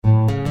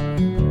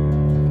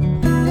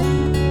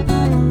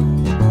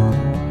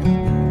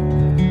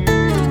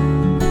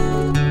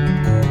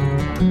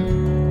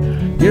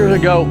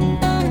ago,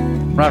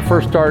 when I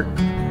first started,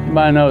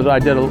 everybody knows I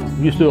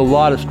used to do a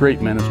lot of street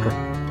ministry.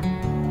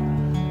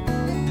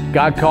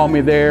 God called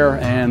me there,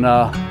 and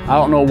I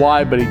don't know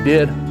why, but He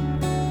did.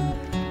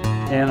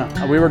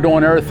 And we were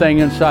doing everything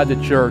inside the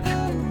church.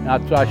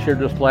 I shared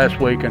this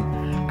last week,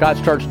 and God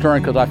started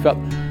stirring because I felt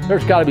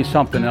there's got to be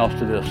something else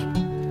to this.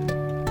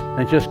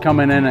 And just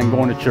coming in and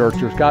going to church,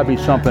 there's got to be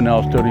something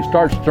else to it. He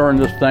started stirring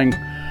this thing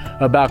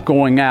about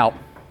going out.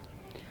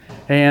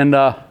 And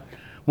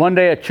one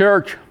day at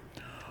church,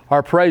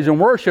 our praise and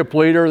worship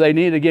leader, they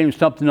needed to give him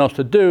something else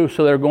to do,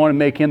 so they're going to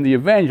make him the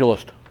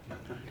evangelist.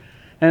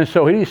 And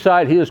so he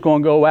decided he was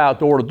going to go out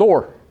door to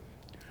door.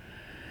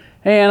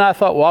 And I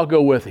thought, well, I'll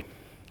go with him.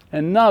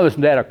 And none of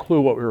us had a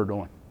clue what we were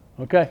doing,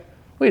 okay?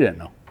 We didn't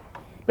know.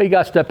 But you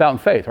got to step out in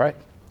faith, right?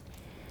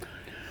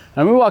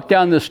 And we walked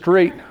down this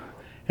street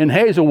in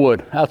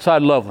Hazelwood,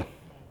 outside Lovely.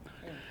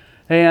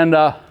 And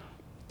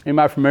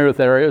anybody familiar with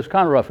that area? It was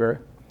kind of a rough area.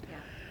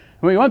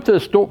 And we went to the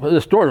store,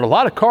 there's a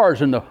lot of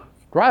cars in the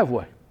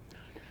driveway.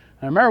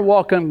 I remember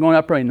going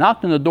up there, he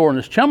knocked on the door, and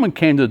this gentleman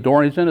came to the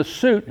door, and he's in a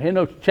suit. He had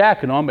no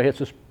jacket on, but he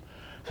had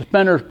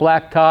suspenders,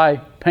 black tie,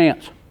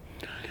 pants.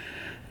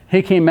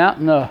 He came out,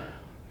 and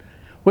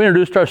we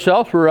introduced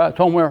ourselves. Told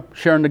him we were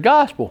sharing the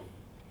gospel.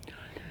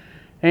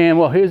 And,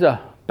 well, he's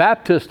a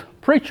Baptist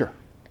preacher.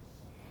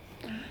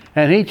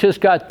 And he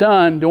just got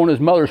done doing his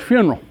mother's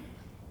funeral.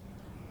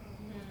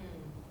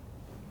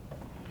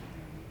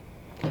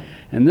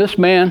 And this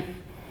man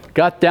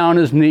got down on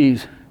his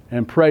knees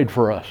and prayed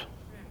for us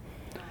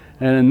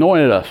and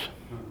anointed us.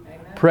 Amen.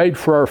 Prayed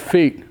for our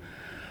feet.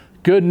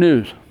 Good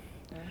news.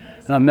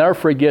 And I'll never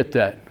forget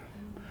that.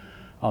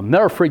 I'll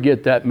never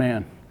forget that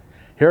man.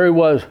 Here he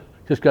was,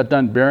 just got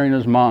done burying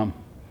his mom.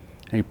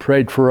 And he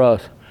prayed for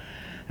us.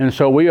 And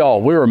so we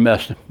were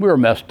messed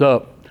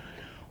up.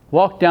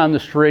 Walked down the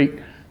street,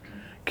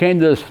 came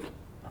to this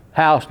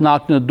house,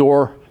 knocked on the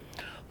door.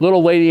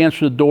 Little lady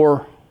answered the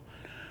door.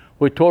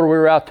 We told her we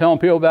were out telling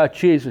people about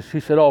Jesus. She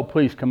said, oh,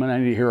 please come in, I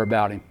need to hear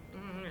about him.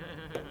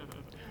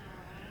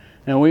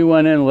 And we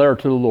went in and led her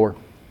to the Lord.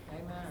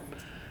 Amen.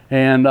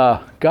 And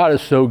God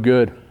is so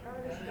good.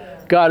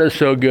 God is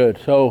so good.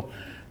 So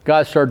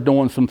God started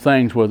doing some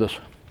things with us.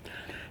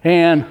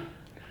 And,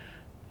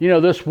 you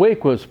know, this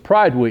week was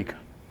Pride Week.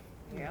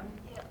 Yeah.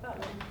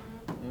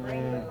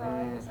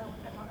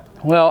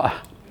 Well,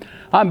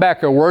 I'm back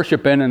there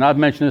worshiping, and I've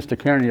mentioned this to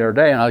Karen the other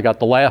day, and I got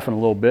to laughing a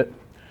little bit.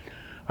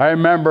 I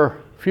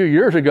remember a few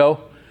years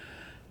ago,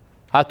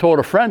 I told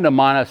a friend of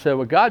mine, I said,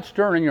 well, God's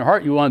stirring in your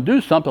heart, you want to do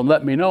something,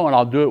 let me know, and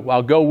I'll do it.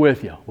 I'll go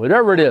with you.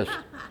 Whatever it is.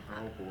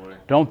 Oh, boy.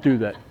 Don't do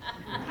that.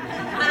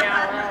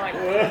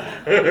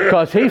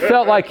 Because he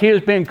felt like he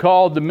was being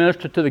called to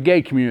minister to the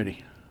gay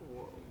community.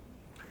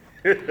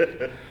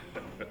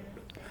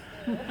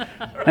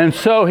 And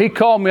so he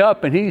called me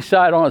up, and he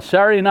decided on a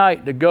Saturday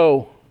night to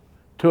go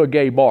to a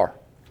gay bar.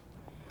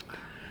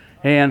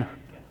 And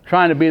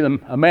trying to be a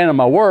man of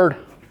my word,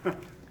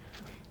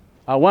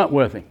 I went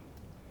with him.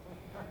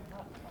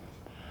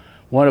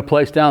 Went to a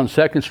place down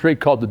 2nd Street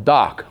called The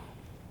Dock.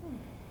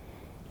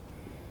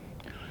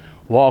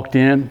 Walked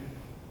in.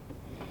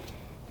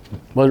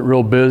 Wasn't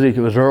real busy. It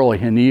was early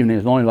in the evening. It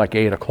was only like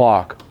 8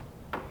 o'clock.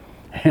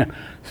 And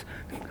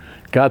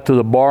got to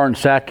the bar and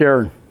sat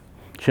there. A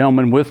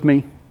gentleman with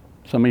me.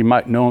 Some of you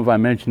might know him if I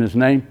mention his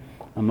name.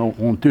 I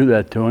won't do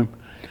that to him.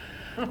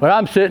 But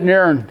I'm sitting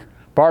there, and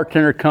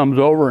bartender comes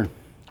over, and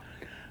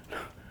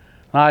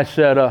I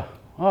said,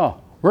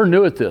 oh, we're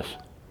new at this.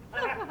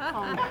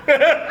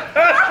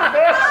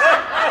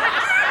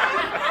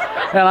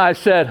 And I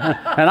said,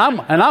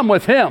 and I'm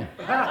with him.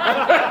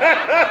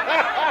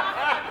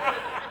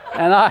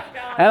 And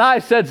I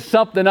said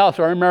something else,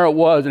 I remember it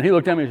was, and he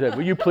looked at me and said,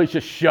 will you please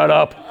just shut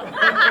up?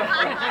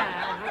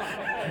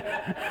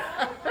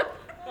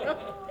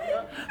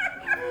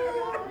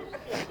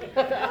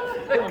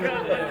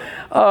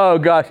 Oh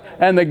gosh.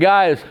 And the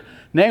guy's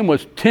name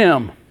was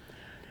Tim.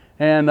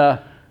 And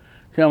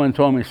gentleman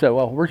told me, he said,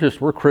 well,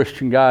 we're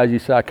Christian guys. He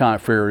said, I kind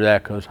of figured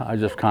that because I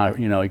just kind of,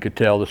 he could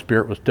tell the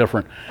spirit was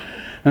different.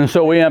 And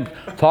so we ended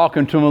up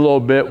talking to him a little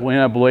bit. We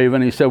ended up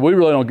leaving. He said, we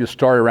really don't get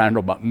started around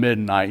until about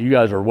midnight. You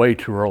guys are way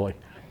too early.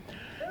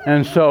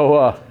 And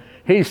so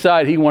he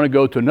decided he wanted to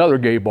go to another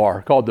gay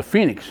bar called the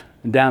Phoenix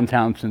in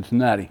downtown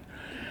Cincinnati.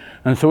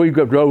 And so we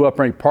drove up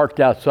and he parked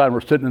outside, and we're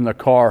sitting in the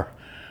car.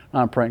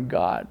 And I'm praying,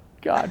 God,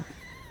 I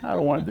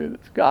don't want to do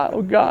this. God,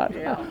 oh God,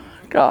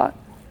 God,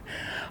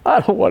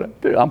 I don't want to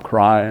do it. I'm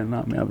crying.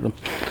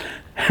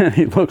 And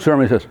he looks at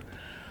me and says,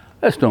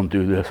 let's don't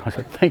do this. I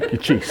said, thank you,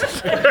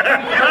 Jesus.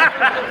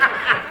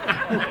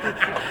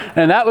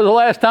 And that was the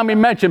last time he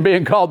mentioned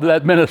being called to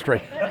that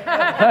ministry.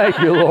 Thank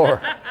you, Lord.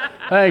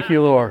 Thank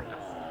you, Lord.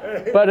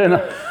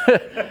 But,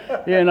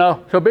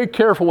 so be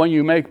careful when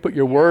you put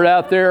your word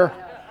out there.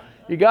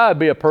 You got to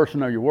be a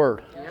person of your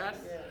word.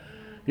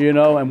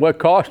 And what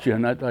cost you?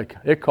 And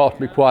it cost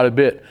me quite a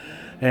bit.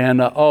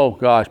 And, oh,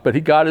 gosh,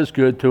 but God is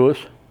good to us.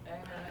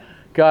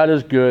 God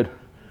is good.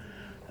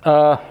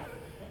 I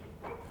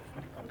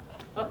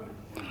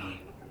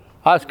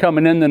was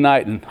coming in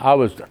tonight, and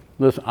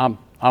I'm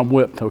I'm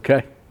whipped,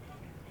 okay?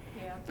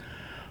 Yeah.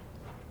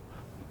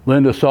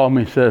 Linda saw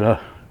me and said,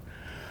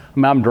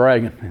 I'm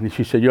dragging. And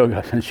she said,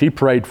 yoga. And she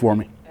prayed for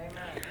me.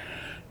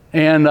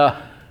 Amen. And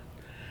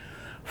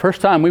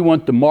first time we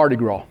went to Mardi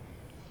Gras,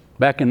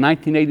 back in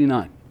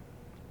 1989.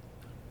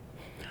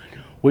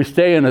 We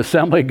stay in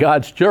Assembly of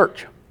God's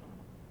Church.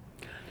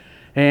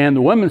 And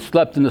the women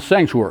slept in the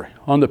sanctuary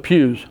on the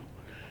pews,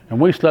 and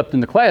we slept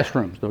in the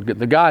classrooms,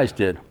 the guys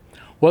did.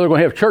 Well, they're going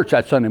to have church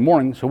that Sunday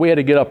morning, so we had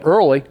to get up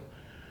early,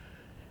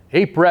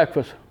 eat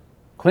breakfast,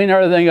 clean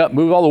everything up,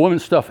 move all the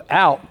women's stuff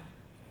out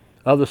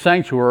of the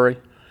sanctuary,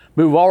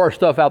 move all our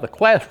stuff out of the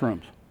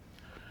classrooms.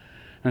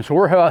 And so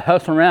we're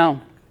hustling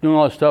around, doing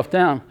all this stuff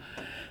down,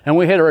 and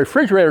we had a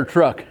refrigerator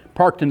truck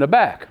parked in the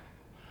back.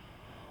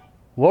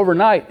 Well,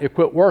 overnight, it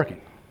quit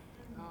working.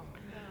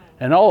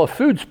 And all the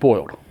food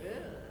spoiled.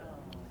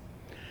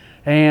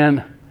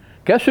 And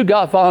guess who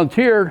got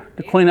volunteered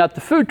to clean out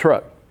the food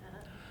truck?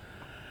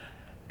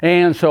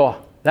 And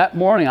so that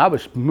morning I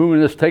was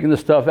moving this, taking this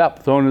stuff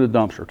out, throwing it in the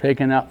dumpster,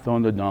 taking it out,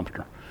 throwing it in the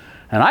dumpster.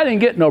 And I didn't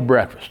get no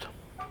breakfast.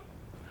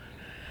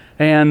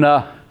 And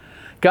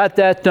got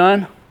that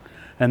done.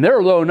 And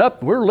they're loading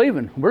up. We're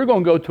leaving. We're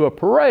going to go to a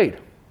parade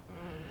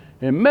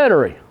in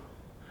Metairie.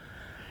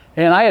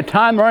 And I had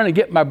time to run and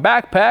get my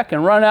backpack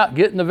and run out,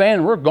 get in the van,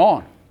 and we're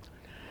gone.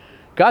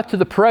 Got to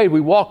the parade. We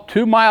walked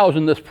 2 miles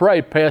in this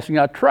parade, passing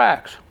out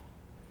tracts.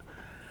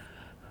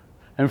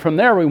 And from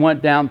there, we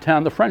went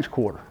downtown the French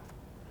Quarter.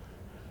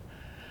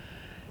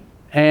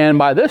 And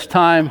by this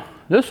time,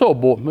 this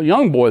old boy,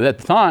 young boy at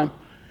the time,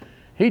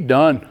 he'd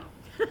done.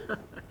 You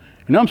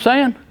know what I'm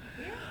saying?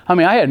 I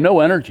mean, I had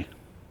no energy.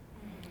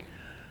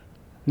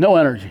 No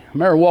energy. I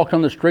remember walking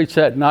on the streets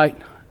that night,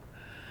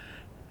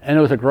 and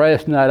it was the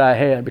greatest night I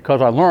had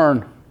because I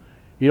learned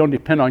you don't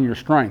depend on your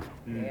strength.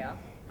 Yeah.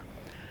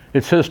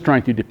 It's His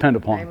strength you depend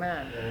upon.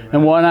 Amen.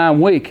 And when I'm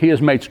weak, He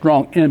has made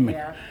strong in me.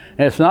 Yeah.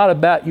 And it's not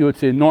about you, it's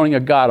the anointing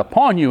of God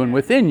upon you and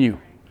within you.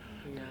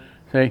 Yeah.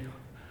 See?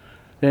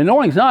 The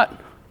anointing's not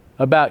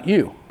about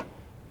you.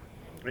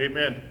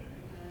 Amen.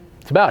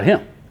 It's about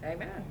Him.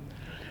 Amen.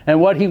 And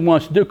what He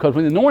wants to do, because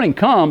when the anointing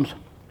comes,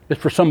 it's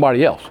for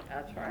somebody else.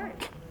 That's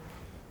right.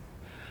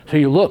 So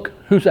you look,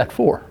 who's that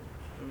for?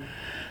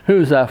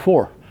 Who's that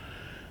for?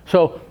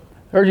 So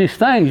there's these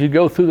things, you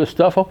go through the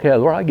stuff, okay,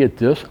 Lord, I get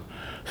this.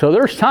 So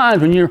there's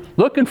times when you're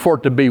looking for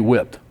it to be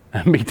whipped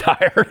and be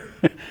tired.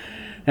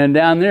 And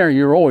down there,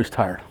 you're always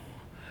tired.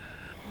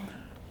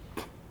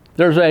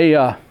 There's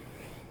I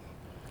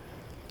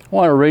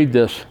want to read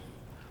this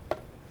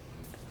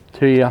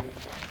to you.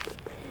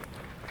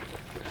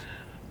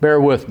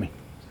 Bear with me.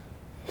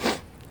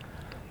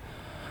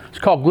 It's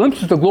called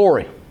Glimpses of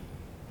Glory.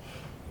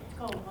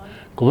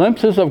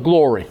 Glimpses of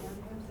Glory.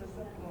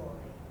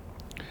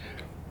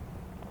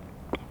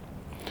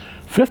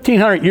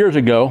 1,500 years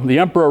ago, the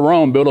Emperor of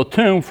Rome built a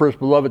tomb for his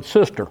beloved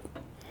sister.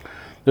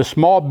 The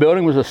small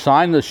building was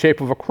assigned in the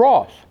shape of a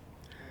cross,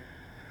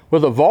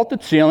 with a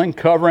vaulted ceiling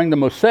covering the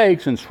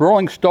mosaics and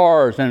swirling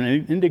stars and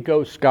an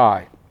indigo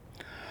sky.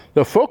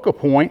 The focal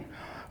point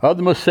of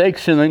the mosaic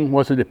ceiling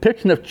was a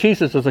depiction of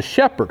Jesus as a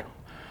shepherd,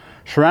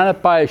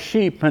 surrounded by his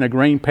sheep in a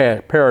green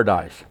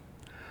paradise.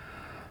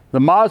 The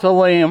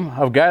mausoleum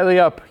of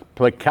Gallia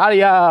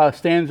Placidia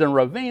stands in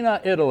Ravenna,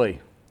 Italy,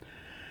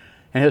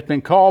 and has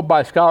been called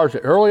by scholars the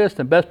earliest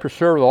and best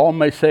preserved of all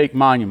mosaic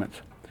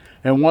monuments,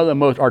 and one of the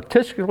most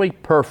artistically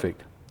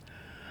perfect.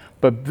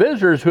 But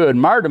visitors who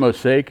admire the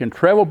mosaic in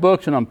travel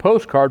books and on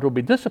postcards will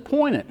be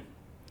disappointed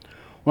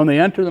when they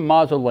enter the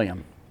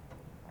mausoleum.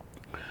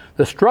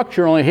 The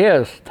structure only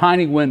has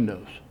tiny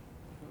windows,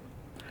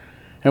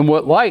 and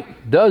what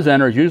light does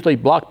enter is usually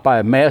blocked by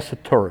a mass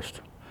of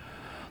tourists.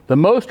 The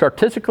most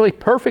artistically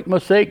perfect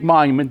mosaic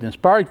monument, the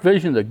inspired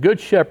vision of the Good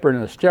Shepherd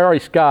in the starry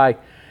sky,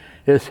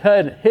 is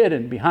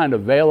hidden behind a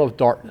veil of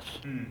darkness.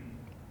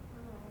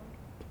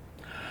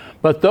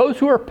 But those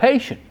who are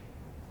patient,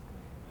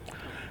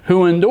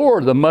 who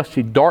endure the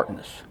musty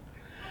darkness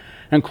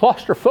and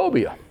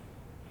claustrophobia,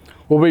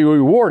 will be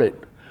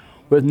rewarded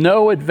with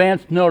no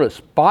advance notice.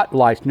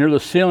 Spotlights near the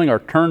ceiling are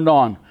turned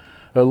on,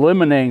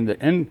 illuminating the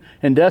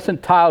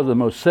incandescent tiles of the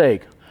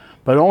mosaic,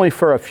 but only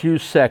for a few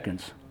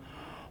seconds.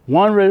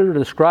 One reader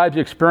describes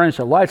the experience: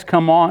 the lights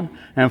come on,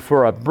 and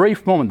for a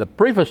brief moment, the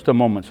briefest of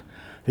moments,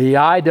 the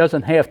eye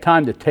doesn't have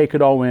time to take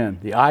it all in.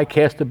 The eye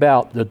cast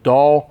about, the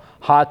dull,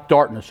 hot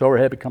darkness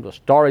overhead becomes a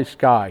starry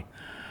sky,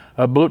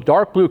 a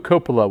dark blue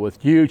cupola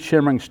with huge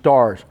shimmering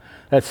stars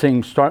that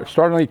seem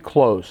startlingly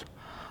close.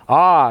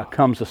 Ah,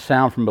 comes the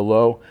sound from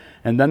below,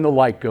 and then the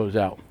light goes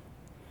out.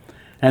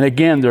 And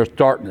again, there's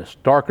darkness,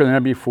 darker than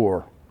ever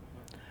before.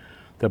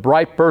 The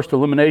bright burst of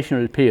illumination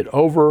is repeated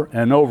over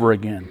and over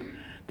again,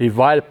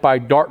 divided by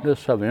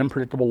darkness of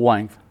unpredictable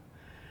length.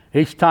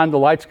 Each time the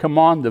lights come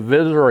on, the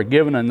visitor are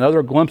given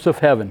another glimpse of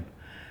heaven,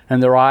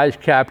 and their eyes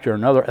capture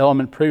another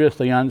element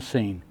previously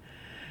unseen.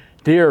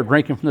 Deer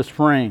drinking from the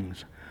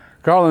springs,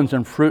 garlands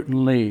and fruit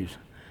and leaves,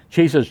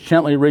 Jesus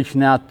gently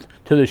reaching out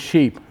to the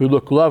sheep who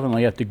look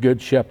lovingly at the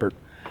Good Shepherd.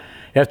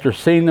 After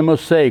seeing the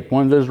mosaic,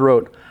 one visitor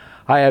wrote,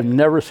 I have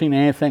never seen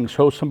anything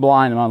so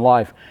sublime in my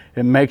life.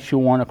 It makes you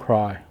want to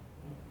cry.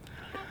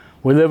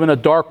 We live in a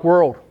dark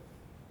world.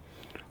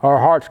 Our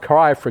hearts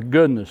cry for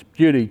goodness,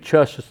 beauty,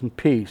 justice, and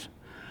peace.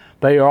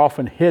 They are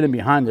often hidden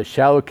behind the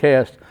shallow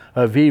cast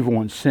of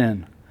evil and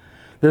sin.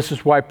 This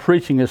is why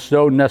preaching is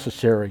so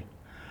necessary.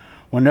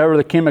 Whenever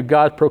the kingdom of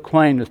God is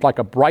proclaimed, it's like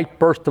a bright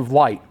burst of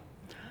light.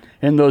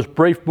 In those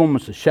brief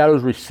moments, the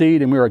shadows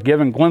recede and we are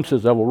given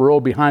glimpses of a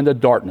world behind the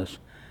darkness.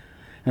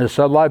 And the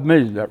sublime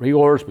vision that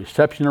reorders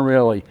perception and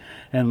reality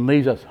and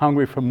leaves us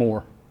hungry for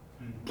more.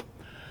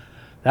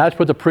 That's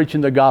what the preaching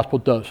of the gospel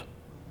does.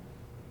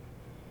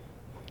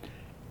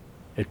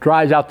 It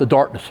drives out the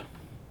darkness.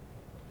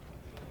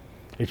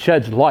 It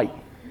sheds light.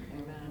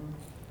 Amen.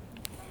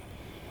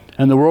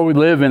 And the world we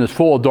live in is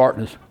full of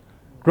darkness.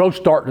 Gross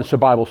darkness, the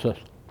Bible says.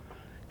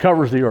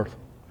 Covers the earth.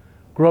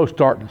 Gross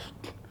darkness.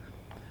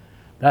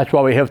 That's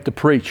why we have to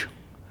preach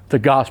the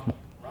gospel.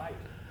 Right.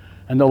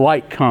 And the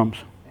light comes.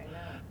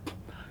 Amen.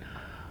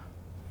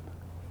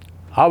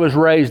 I was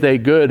raised a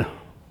good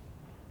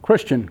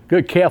Christian,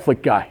 good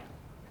Catholic guy.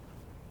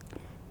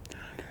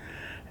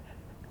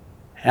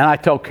 And I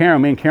tell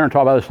Karen, me and Karen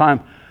talk about this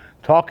time,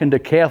 talking to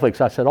Catholics,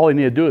 I said, all you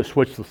need to do is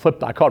switch the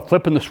flip. I call it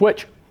flipping the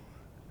switch.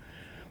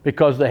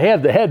 Because they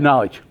have the head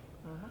knowledge.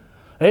 Mm-hmm.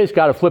 They just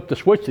got to flip the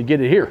switch to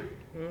get it here.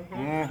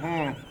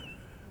 Mm-hmm.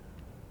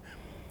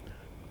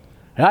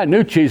 And I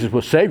knew Jesus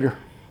was Savior.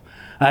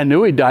 I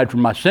knew He died for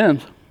my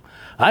sins.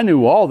 I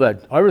knew all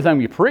that, everything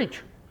we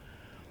preach.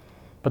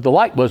 But the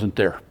light wasn't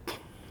there.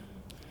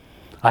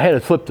 I had to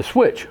flip the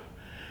switch.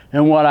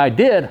 And what I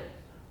did,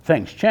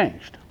 things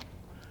changed.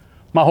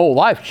 My whole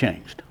life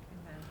changed.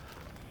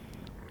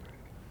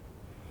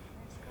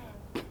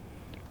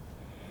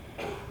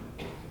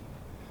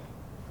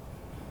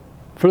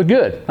 For the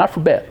good, not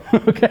for bad.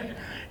 Okay?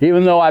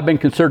 Even though I've been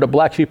considered a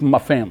black sheep in my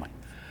family.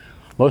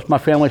 Most of my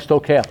family is still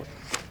Catholic.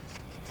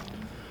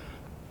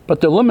 But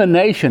the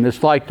illumination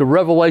is like the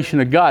revelation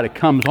of God. It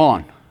comes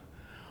on.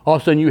 All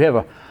of a sudden you have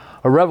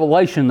a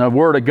revelation of the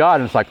Word of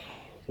God, and it's like,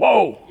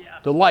 whoa,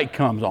 the light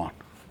comes on.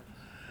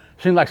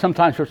 Seems like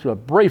sometimes it's a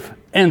brief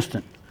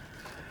instant.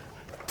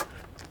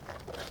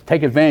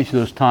 Take advantage of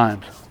those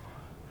times.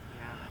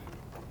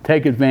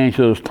 Take advantage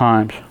of those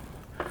times.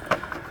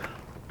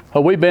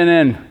 Well, we've been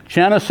in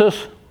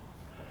Genesis,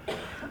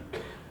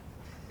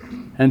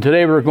 and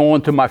today we're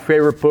going to my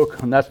favorite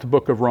book, and that's the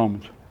book of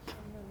Romans.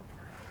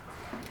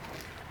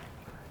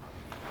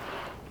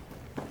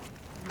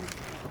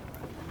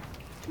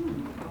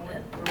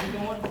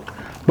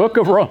 Book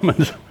of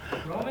Romans.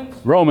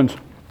 Romans.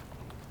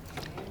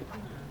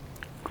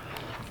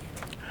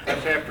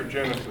 That's after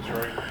Genesis,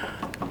 right?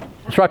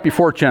 It's right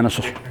before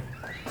Genesis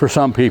for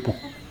some people.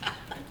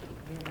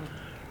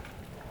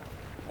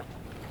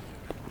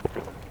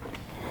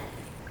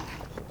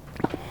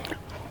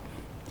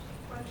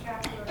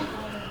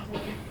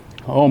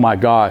 Oh my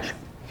gosh.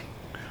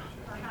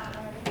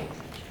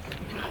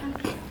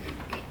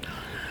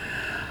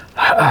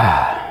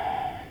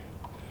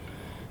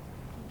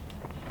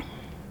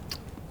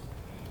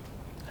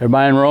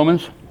 Everybody in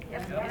Romans?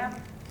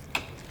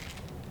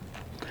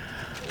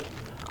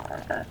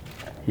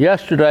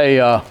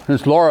 Yesterday,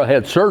 since Laura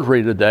had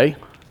surgery today,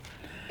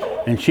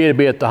 and she had to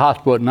be at the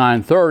hospital at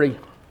 9:30,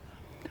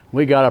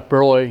 we got up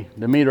early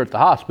to meet her at the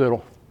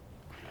hospital.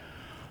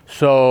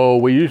 So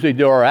we usually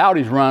do our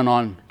Audi's run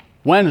on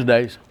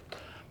Wednesdays,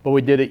 but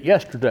we did it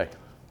yesterday.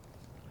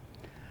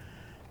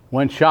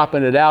 Went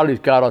shopping at Audi's,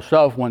 got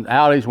ourselves, when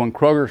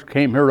Kroger's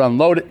came here to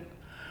unload it.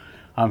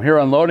 I'm here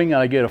unloading,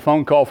 and I get a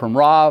phone call from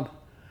Rob.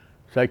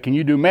 Say, can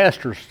you do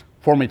Masters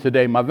for me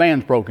today? My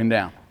van's broken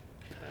down.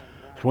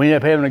 So we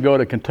ended up having to go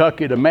to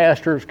Kentucky to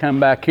Masters, come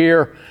back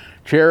here.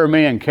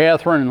 Jeremy and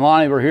Catherine and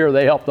Lonnie were here.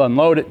 They helped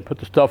unload it and put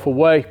the stuff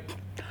away.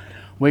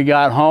 We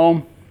got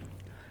home,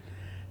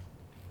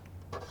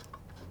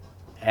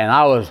 and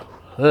I was,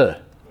 ugh.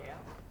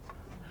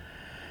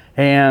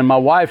 And my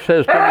wife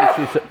says to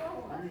me, she said,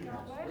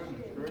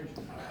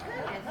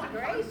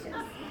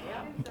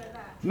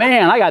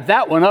 man, I got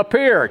that one up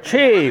here.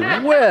 Gee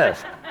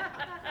whiz.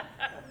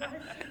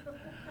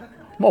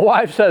 My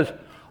wife says,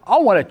 I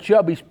want a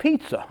Chubby's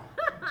Pizza.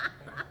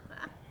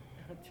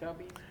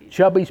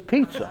 Chubby's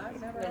Pizza.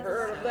 I've never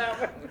heard of that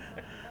one.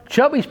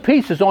 Chubby's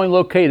Pizza is only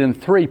located in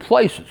 3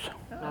 places.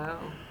 Wow.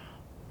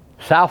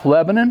 South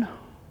Lebanon,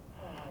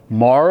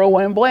 Morrow,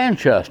 and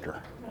Blanchester.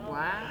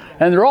 Wow.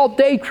 And they're all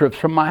day trips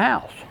from my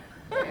house.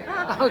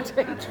 Oh,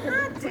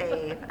 Dave.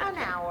 Dave, an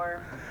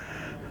hour.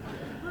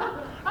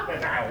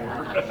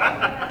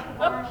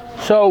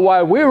 So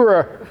while we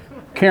were,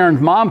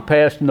 Karen's mom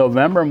passed in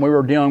November, and we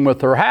were dealing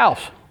with her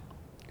house.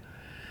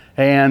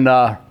 And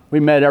we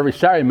met every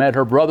Saturday, met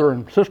her brother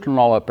and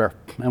sister-in-law up there.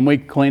 And we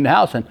cleaned the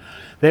house, and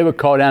they would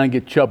call down and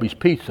get Chubby's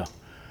Pizza.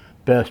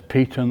 Best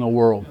pizza in the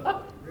world.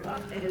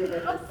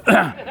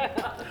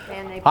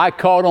 I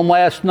called them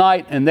last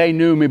night, and they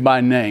knew me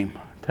by name.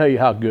 Tell you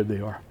how good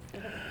they are.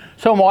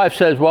 So my wife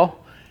says, well,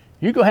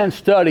 you go ahead and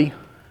study,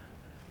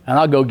 and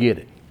I'll go get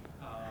it.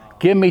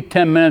 Give me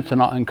 10 minutes,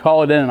 and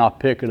call it in, and I'll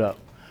pick it up.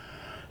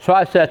 So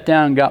I sat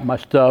down and got my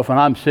stuff, and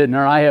I'm sitting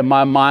there, and I had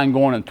my mind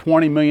going in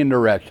 20 million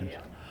directions.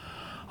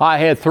 I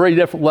had 3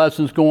 different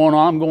lessons going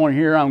on. I'm going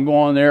here, I'm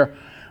going there.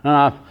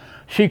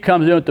 She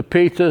comes in with the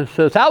pizza,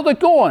 says, "How's it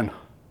going?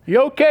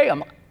 You okay?" I'm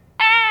like,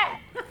 "Ah!"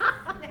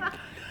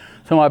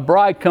 So my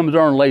bride comes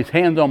over and lays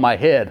hands on my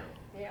head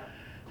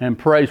and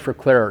prays for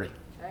clarity.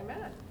 Amen.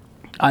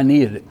 I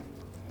needed it.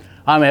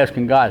 I'm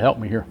asking God, help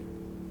me here.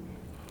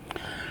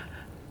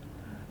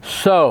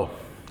 So,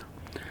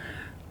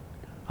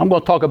 I'm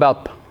going to talk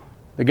about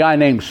the guy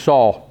named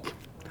Saul.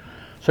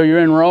 So you're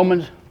in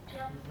Romans?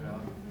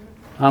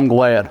 I'm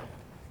glad.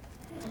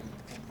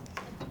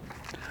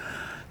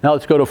 Now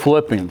let's go to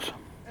Philippians.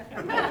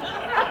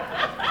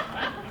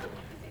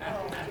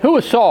 Who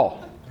was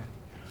Saul?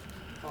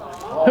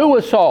 Who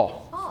was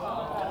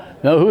Saul?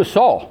 No, who was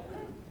Saul?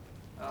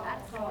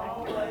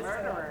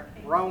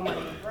 Roman.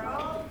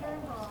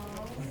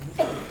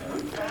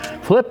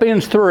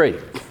 Philippians 3.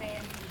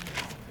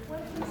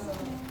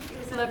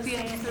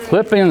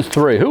 Philippians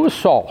 3. Who was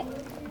Saul?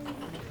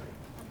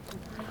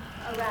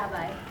 A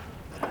rabbi.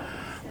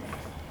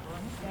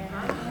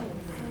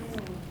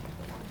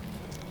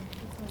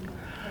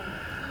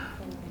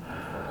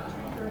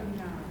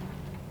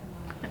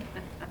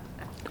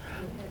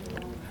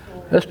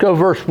 Let's go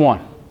verse 1.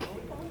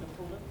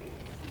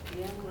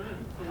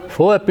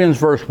 Philippians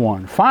verse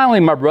 1. Finally,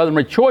 my brethren,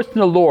 rejoice in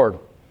the Lord.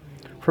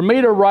 For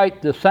me to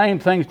write the same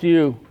things to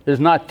you is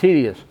not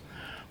tedious,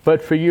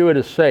 but for you it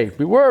is safe.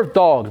 Beware of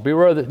dogs.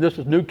 Beware of this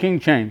is New King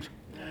James.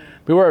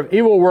 Beware of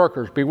evil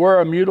workers. Beware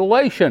of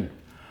mutilation.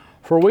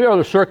 For we are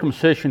the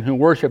circumcision who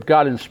worship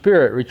God in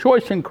spirit,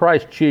 rejoice in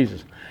Christ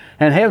Jesus,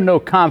 and have no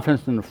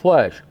confidence in the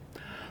flesh.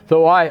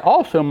 Though I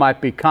also might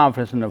be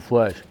confident in the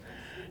flesh.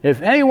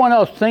 If anyone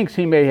else thinks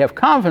he may have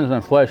confidence in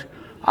the flesh,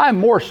 I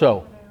more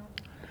so.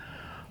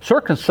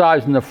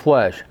 Circumcised in the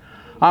flesh.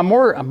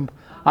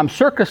 I'm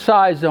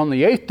circumcised on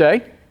the 8th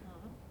day,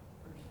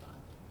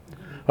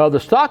 of the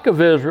stock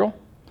of Israel,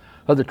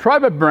 of the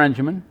tribe of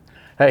Benjamin,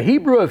 a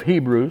Hebrew of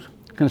Hebrews,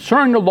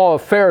 concerning the law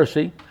of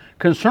Pharisee,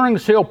 concerning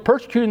zeal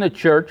persecuting the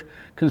church,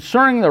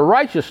 concerning the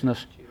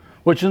righteousness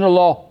which is in the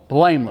law,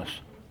 blameless.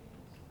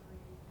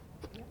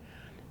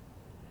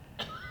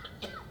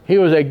 He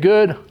was a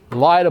good,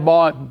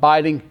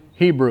 light-abiding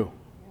Hebrew.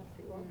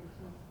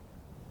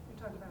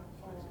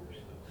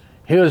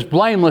 He was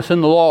blameless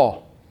in the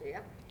law.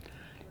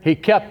 He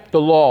kept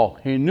the law.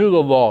 He knew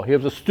the law. He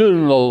was a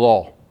student of the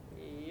law.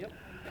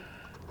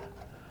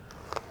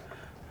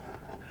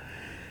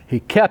 He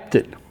kept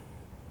it.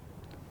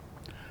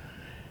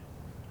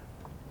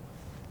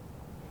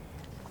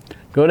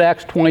 Go to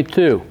Acts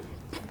 22.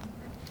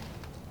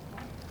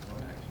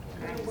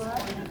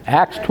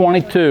 Acts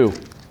 22.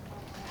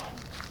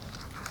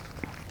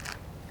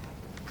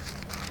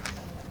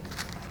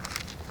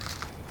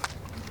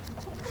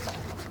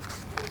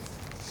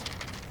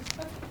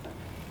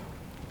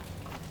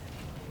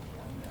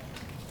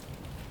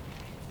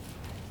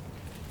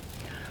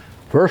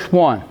 Verse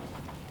 1.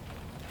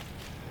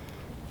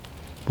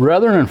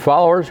 Brethren and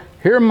followers,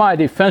 hear my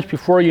defense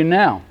before you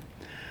now.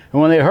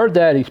 And when they heard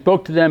that, he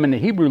spoke to them in the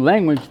Hebrew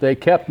language. They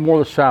kept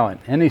more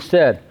silent. And he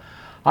said,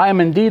 I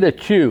am indeed a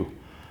Jew,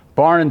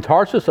 born in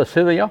Tarsus of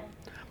Cilicia,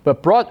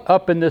 but brought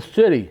up in this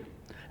city,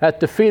 at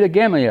the feet of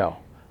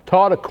Gamaliel,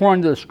 taught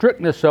according to the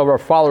strictness of our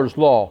father's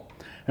law,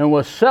 and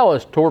was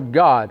zealous toward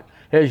God,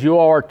 as you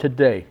are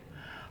today.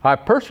 I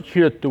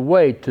persecuted the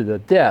way to the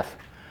death,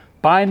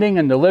 binding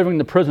and delivering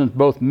the prisoners,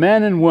 both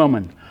men and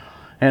women.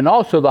 And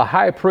also the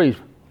high priest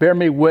bear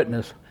me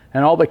witness,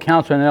 and all the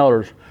council and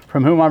elders,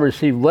 from whom I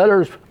received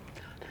letters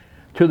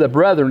to the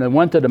brethren and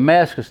went to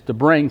Damascus to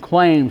bring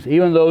claims,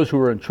 even those who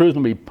were in truth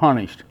to be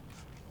punished.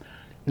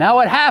 Now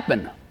it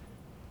happened.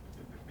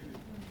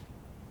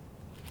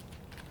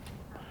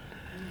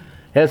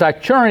 As I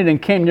journeyed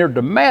and came near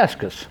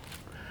Damascus,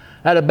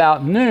 at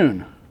about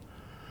noon,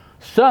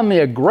 suddenly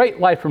a great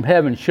light from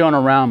heaven shone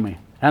around me,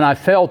 and I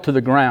fell to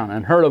the ground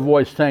and heard a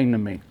voice saying to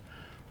me,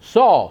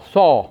 Saul,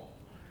 Saul,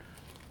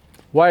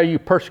 why are you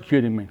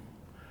persecuting me?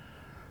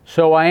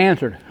 So I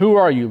answered, Who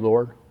are you,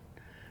 Lord?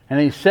 And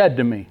he said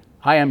to me,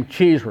 I am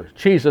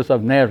Jesus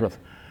of Nazareth,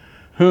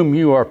 whom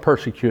you are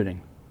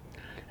persecuting.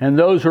 And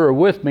those who were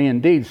with me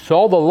indeed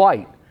saw the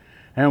light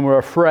and were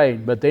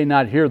afraid, but they did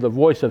not hear the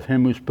voice of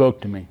him who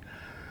spoke to me.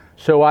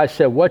 So I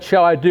said, What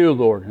shall I do,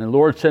 Lord? And the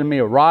Lord said to me,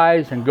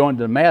 Arise and go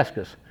into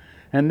Damascus,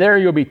 and there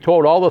you'll be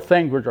told all the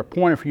things which are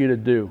appointed for you to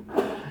do.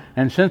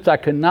 And since I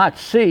could not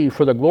see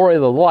for the glory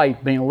of the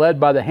light, being led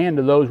by the hand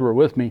of those who were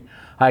with me,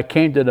 I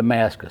came to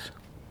Damascus.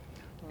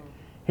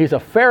 He's a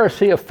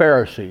Pharisee of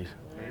Pharisees.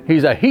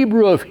 He's a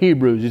Hebrew of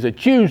Hebrews. He's a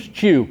Jew's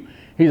Jew.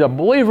 He's a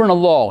believer in the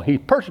law. He's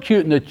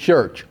persecuting the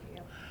church.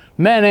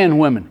 Men and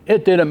women.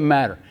 It didn't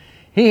matter.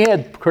 He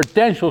had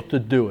credentials to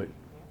do it.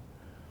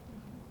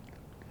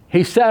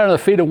 He sat on the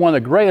feet of one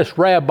of the greatest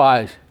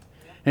rabbis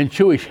in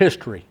Jewish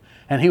history,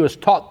 and he was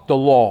taught the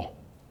law.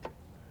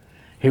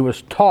 He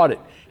was taught it.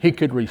 He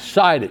could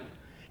recite it.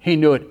 He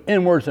knew it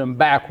inwards and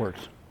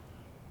backwards.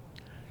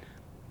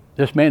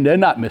 This man did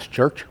not miss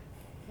church.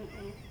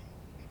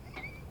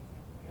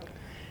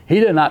 He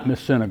did not miss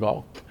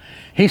synagogue.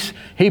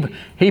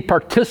 He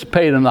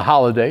participated in the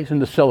holidays and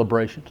the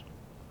celebrations.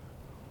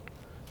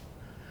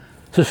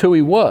 This is who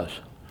he was.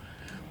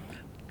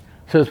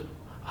 He says,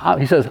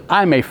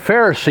 I'm a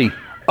Pharisee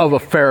of a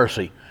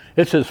Pharisee.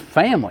 It's his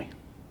family.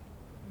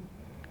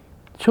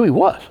 That's who he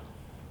was.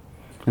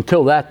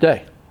 Until that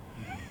day.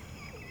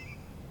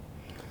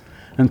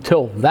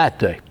 Until that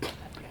day.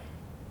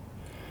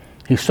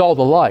 He saw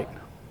the light.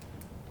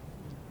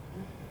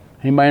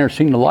 Anybody ever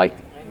seen the light?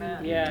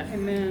 Amen. Yeah.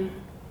 Amen.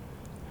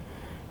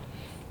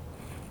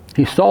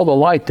 He saw the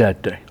light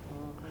that day.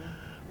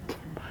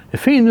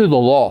 If he knew the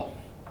law,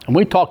 and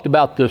we talked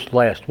about this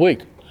last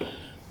week,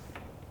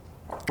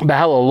 about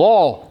how the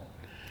law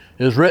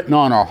is written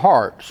on our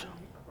hearts.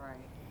 Right.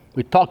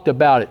 We talked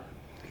about it,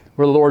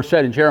 where the Lord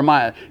said in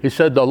Jeremiah, he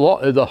said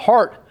the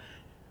heart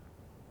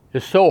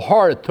is so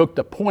hard it took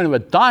the point of a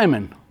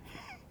diamond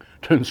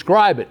to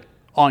inscribe it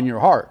on your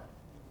heart.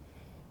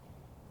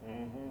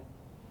 Mm-hmm.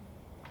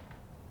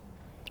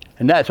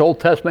 And that's Old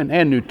Testament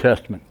and New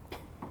Testament.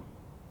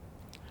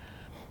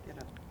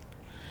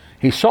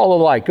 He saw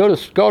the light. Go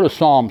to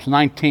Psalms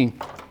 19.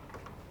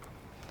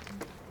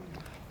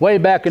 Way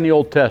back in the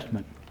Old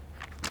Testament.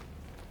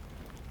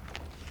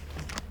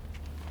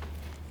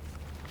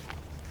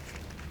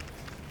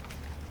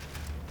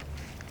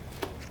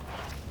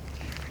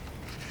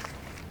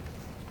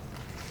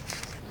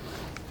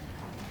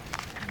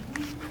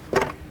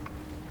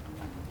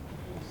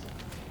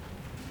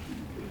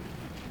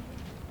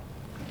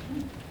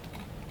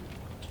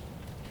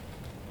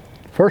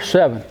 Verse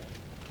 7.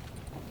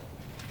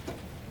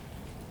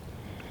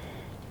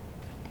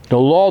 The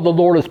law of the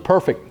Lord is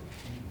perfect,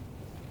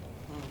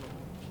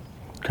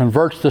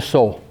 converts the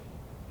soul.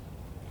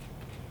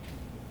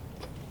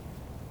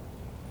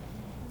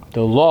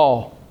 The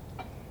law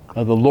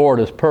of the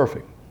Lord is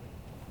perfect.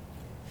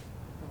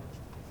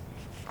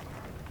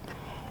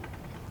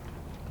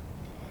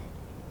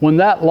 When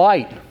that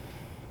light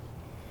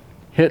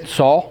hit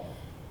Saul,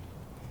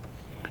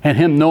 and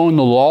him knowing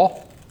the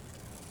law,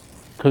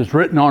 because it's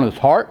written on his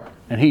heart,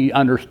 and he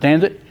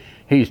understands it,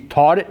 he's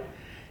taught it,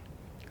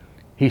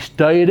 he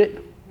studied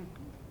it.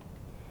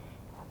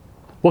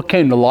 What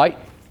came to light?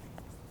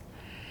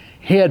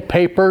 He had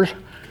papers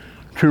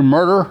to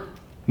murder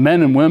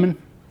men and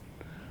women.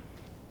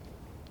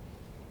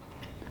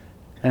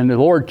 And the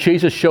Lord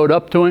Jesus showed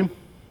up to him.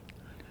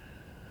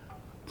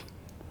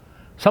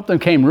 Something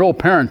came real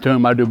apparent to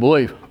him, I do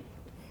believe.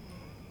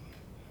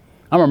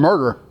 I'm a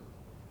murderer.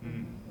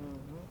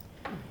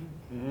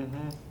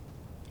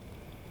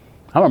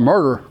 I'm a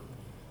murderer.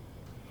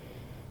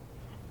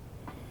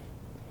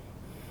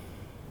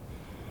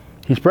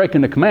 He's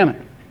breaking the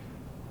commandment.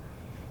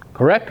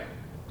 Correct?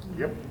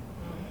 Yep.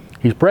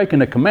 He's breaking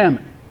the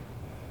commandment.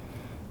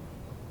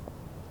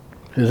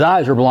 His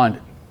eyes are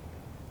blinded.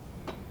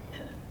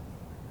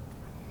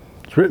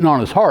 It's written on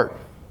his heart.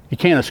 He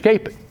can't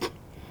escape it.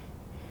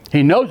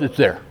 He knows it's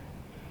there.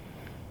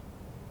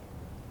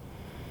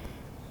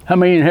 How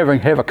many of you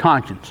have a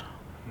conscience?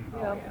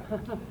 Yep.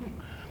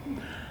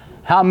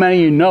 How many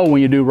of you know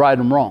when you do right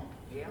and wrong?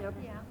 Yep.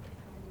 Yeah.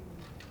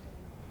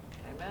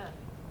 Amen.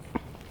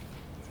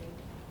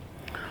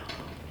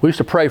 We used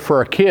to pray for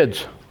our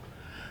kids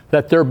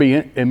that there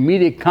be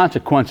immediate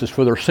consequences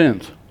for their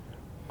sins.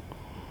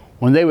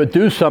 When they would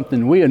do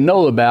something, we would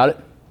know about it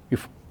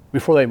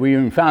before we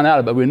even found out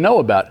about it. We'd know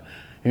about it.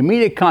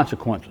 Immediate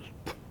consequences.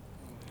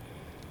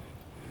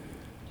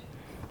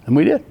 And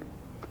we did.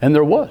 And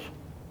there was.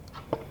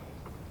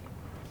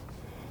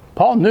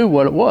 Paul knew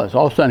what it was.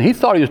 All of a sudden, he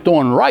thought he was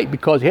doing right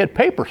because he had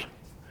papers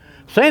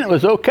saying it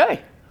was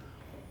okay.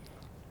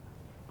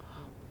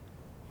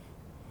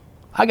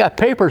 I got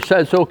papers that said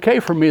it's okay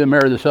for me to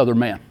marry this other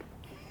man.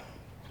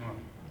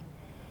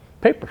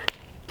 Papers.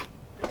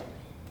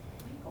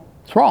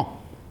 It's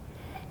wrong.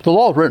 The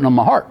law is written on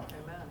my heart.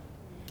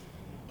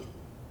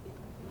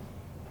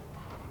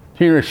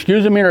 So you're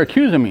excusing me or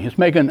accusing me. It's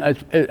making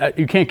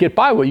you can't get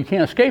by with it. You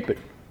can't escape it.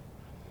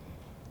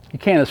 You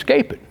can't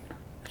escape it.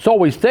 It's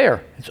always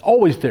there. It's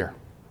always there.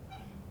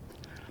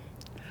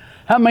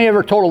 How many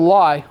ever told a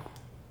lie?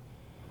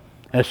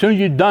 And as soon as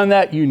you've done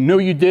that, you knew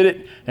you did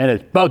it, and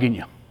it's bugging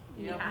you.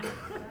 Yeah.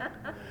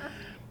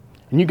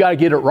 And you got to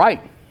get it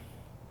right.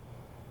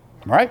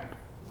 Right?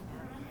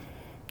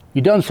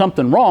 You've done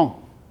something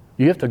wrong.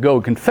 You have to go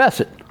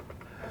confess it.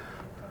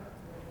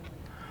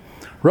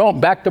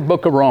 Back to the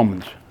book of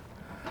Romans.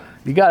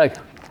 You got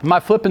to. Am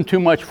I flipping too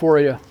much for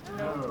you?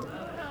 No.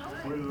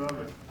 We love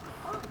it.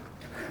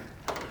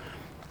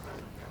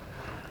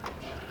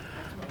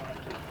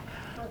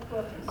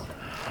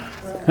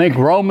 I think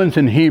Romans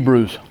and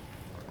Hebrews.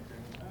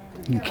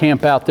 You can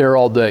camp out there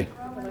all day.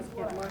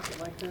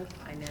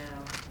 I know.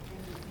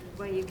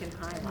 Well, you can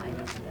highlight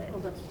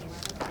it.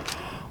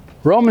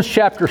 Romans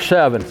chapter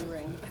 7.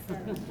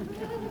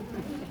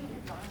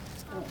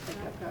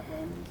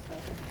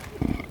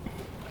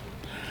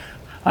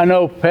 I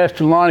know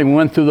Pastor Lonnie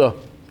went through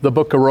the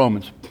book of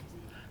Romans.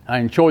 I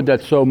enjoyed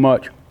that so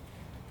much.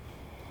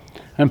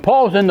 And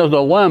Paul's in the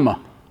dilemma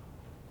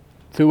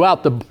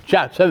throughout the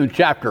 7th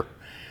chapter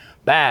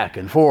back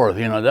and forth,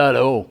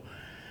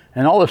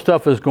 and all this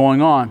stuff is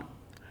going on.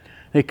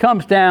 It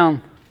comes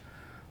down,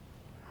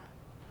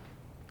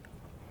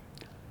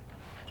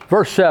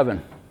 verse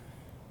 7.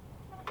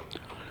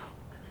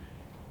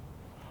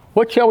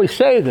 What shall we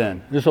say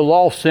then? Is the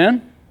law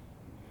sin?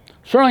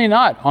 Certainly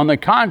not. On the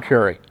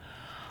contrary,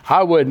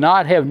 I would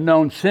not have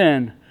known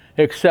sin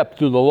except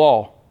through the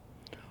law.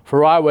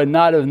 For I would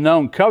not have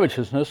known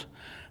covetousness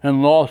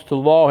unless the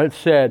law had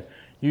said,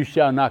 you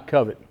shall not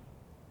covet.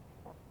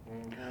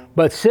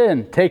 But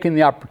sin, taking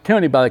the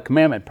opportunity by the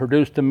commandment,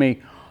 produced in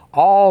me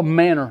all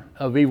manner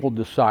of evil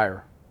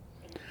desire.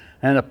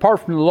 And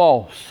apart from the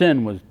law,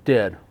 sin was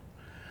dead.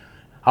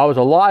 I was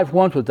alive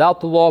once without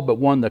the law, but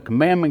when the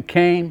commandment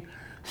came,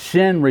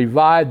 sin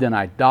revived and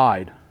I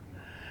died.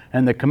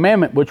 And the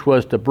commandment which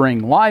was to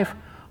bring life,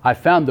 I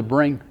found to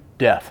bring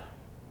death.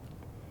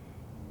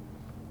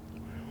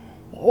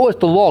 What was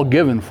the law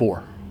given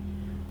for?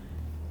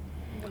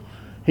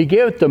 He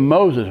gave it to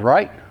Moses,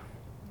 right?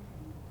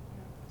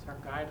 It's our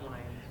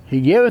guidelines.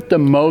 He gave it to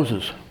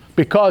Moses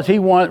because he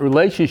wanted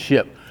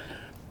relationship.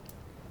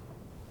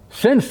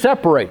 Sin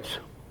separates.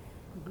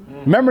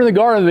 Remember in the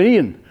Garden of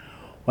Eden,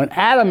 when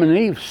Adam and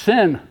Eve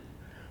sinned,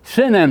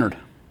 sin entered.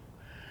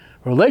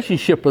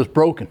 Relationship was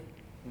broken.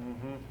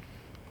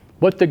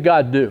 What did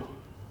God do?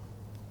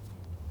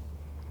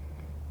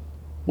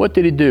 What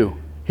did he do?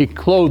 He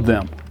clothed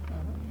them.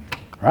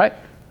 Right?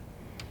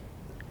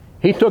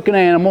 He took an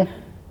animal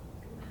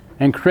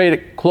and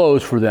created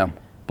clothes for them.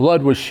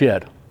 Blood was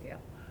shed. Yeah.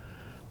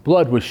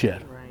 Blood was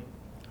shed. Right.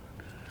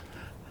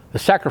 The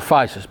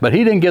sacrifices. But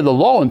he didn't give the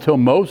law until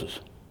Moses.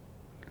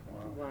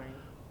 Right.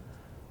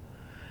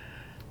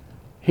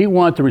 He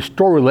wanted to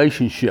restore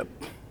relationship.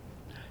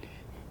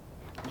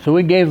 So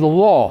he gave the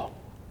law.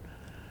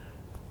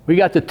 We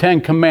got the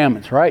 10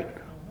 commandments, right?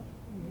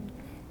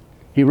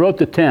 He wrote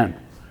the 10.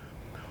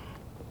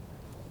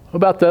 What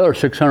about the other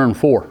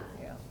 604?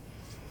 Yeah.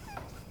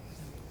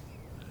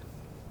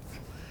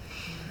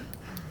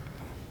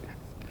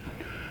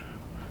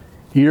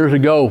 Years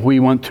ago,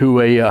 we went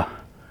to a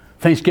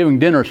Thanksgiving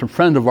dinner at some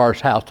friend of ours'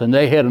 house, and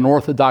they had an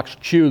Orthodox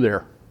Jew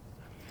there.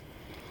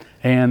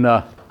 And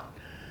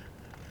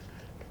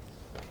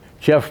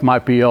Jeff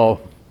might be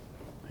able,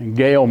 and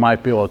Gail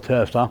might be able to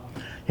attest, huh?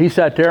 He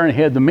sat there and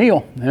he had the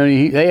meal,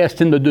 and they asked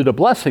him to do the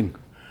blessing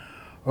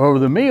over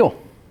the meal.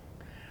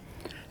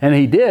 And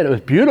he did. It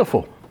was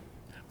beautiful.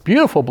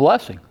 Beautiful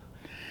blessing.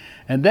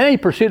 And then he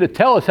proceeded to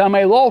tell us how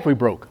many laws we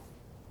broke.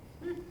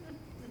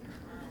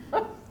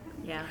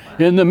 Yeah.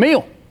 In the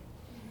meal.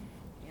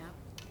 Yeah.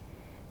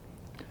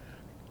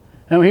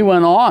 And he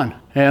went on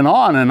and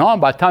on and on.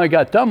 By the time he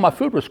got done, my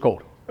food was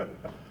cold.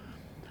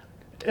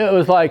 It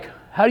was like,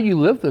 how do you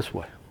live this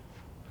way?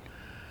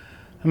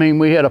 I mean,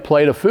 we had a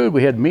plate of food.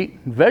 We had meat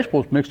and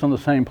vegetables mixed on the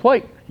same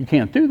plate. You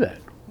can't do that.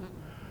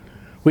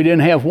 We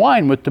didn't have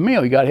wine with the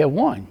meal. You got to have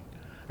wine.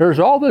 There's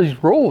all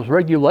these rules,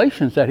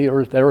 regulations that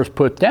was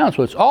put down.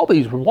 So it's all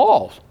these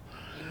laws.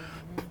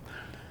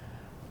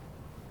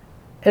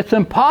 It's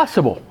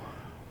impossible.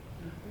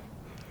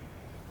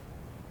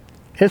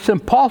 It's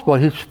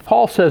impossible.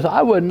 Paul says,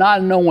 I would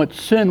not know what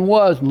sin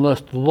was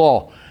unless the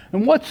law.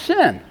 And what's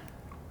sin?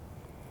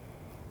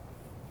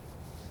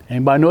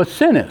 Anybody know what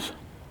sin is?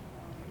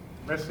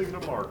 Missing the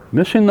mark.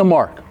 Missing the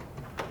mark.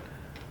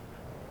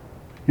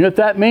 You know what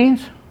that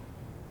means?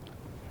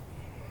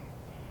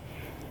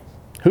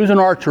 Who's an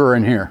archer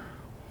in here?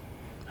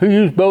 Who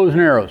used bows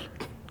and arrows?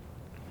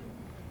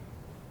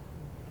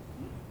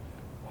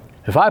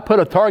 If I put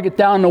a target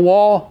down the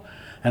wall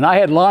and I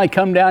had Lonnie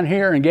come down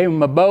here and gave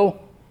him a bow,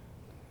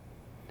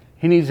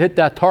 he needs to hit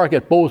that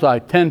target bullseye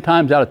 10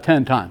 times out of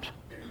 10 times.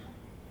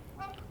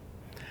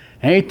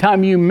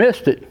 Anytime you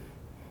missed it,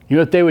 you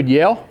know what they would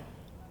yell?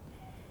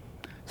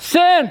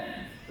 Sin!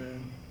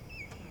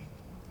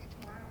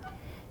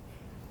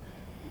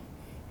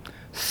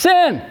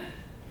 Sin!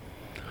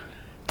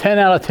 10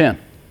 out of 10.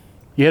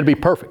 You had to be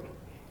perfect.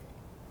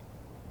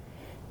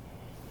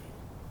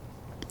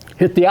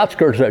 Hit the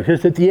outskirts of it,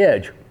 just hit the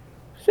edge.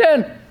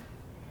 Sin!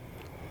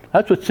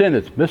 That's what sin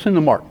is, missing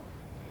the mark.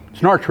 It's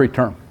an archery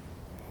term.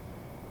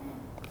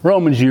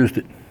 Romans used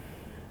it.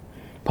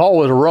 Paul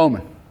was a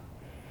Roman.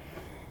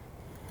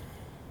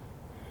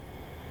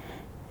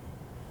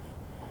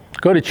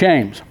 Go to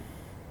James.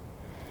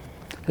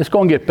 It's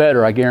going to get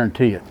better, I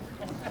guarantee it.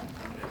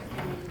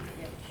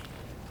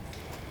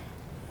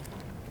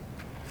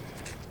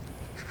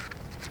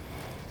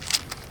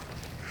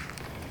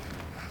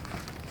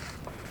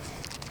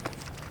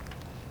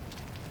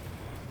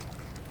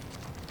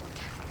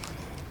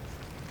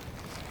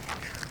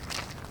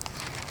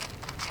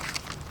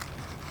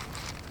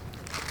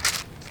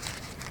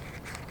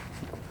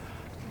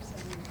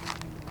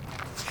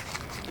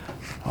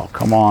 Oh,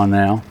 come on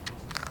now.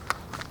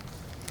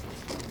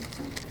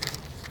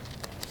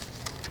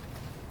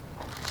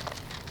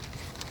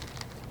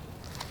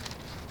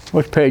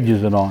 Which page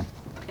is it on?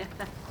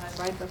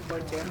 Right before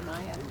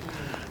Jeremiah.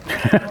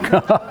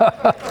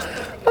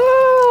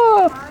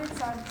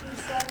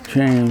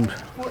 James.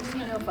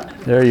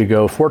 There you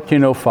go,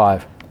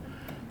 1405.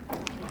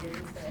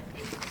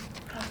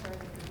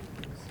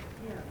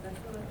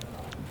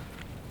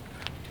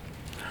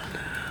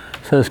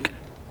 says,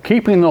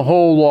 keeping the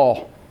whole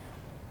law.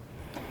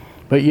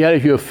 But yet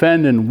if you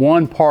offend in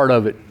one part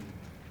of it,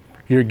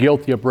 you're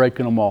guilty of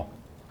breaking them all.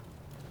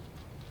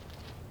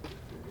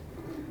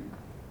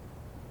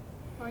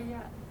 Where you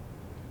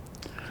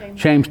at?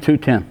 James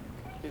 2:10.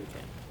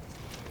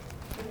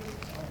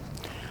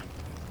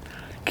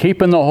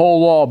 Keeping the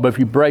whole law, but if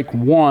you break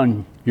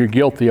one, you're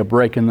guilty of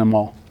breaking them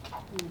all.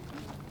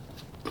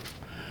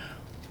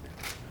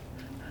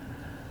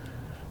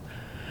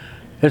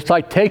 It's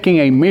like taking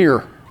a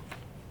mirror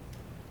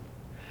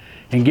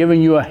and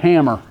giving you a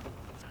hammer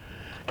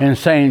and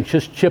saying,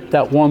 just chip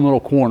that one little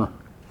corner.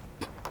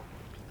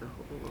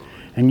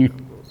 And you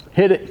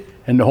hit it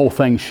and the whole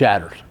thing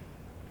shatters.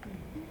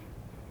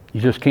 You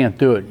just can't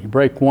do it. You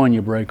break one,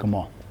 you break them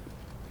all.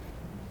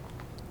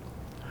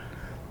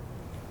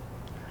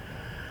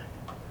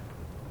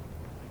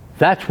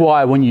 That's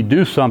why when you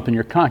do something,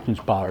 your conscience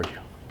bothers you.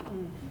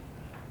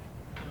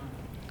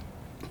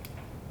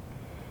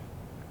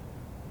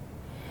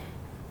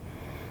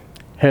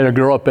 Had a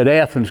girl up at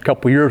Athens a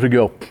couple years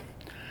ago.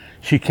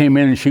 She came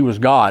in and she was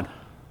God.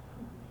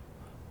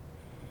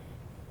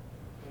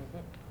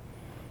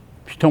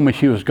 She told me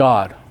she was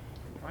God.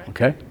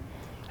 Okay?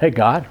 Hey,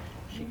 God.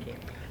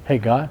 Hey,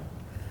 God.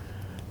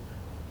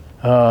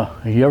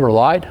 Have you ever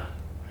lied?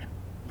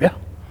 Yeah.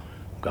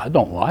 God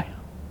don't lie.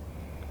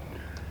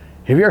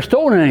 Have you ever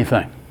stolen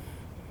anything?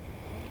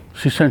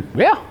 She said,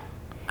 yeah.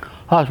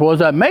 I said, what does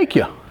that make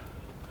you?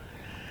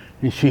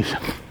 And she said,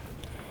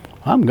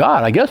 I'm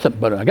God. I guess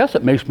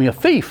it makes me a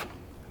thief.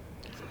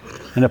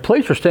 And the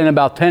police were standing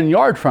about 10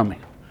 yards from me.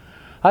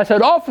 I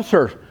said,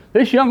 officers,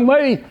 this young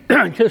lady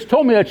just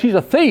told me that she's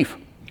a thief.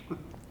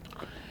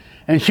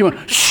 And she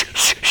went, shh,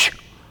 shh, shh.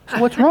 I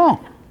said, what's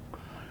wrong?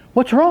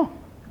 What's wrong?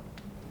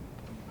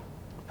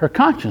 Her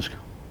conscience.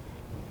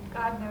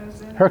 God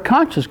knows it. Her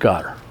conscience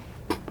got her.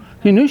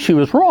 She knew she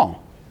was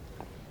wrong.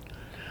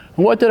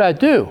 And what did I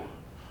do?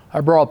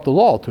 I brought up the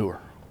law to her.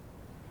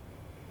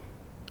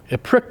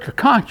 It pricked her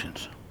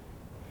conscience.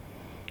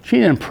 She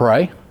didn't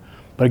pray,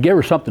 but it gave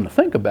her something to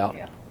think about.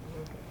 Yeah.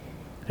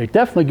 It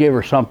definitely gave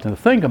her something to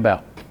think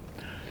about.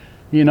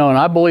 You know, and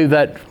I believe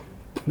that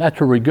that's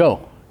where we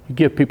go. You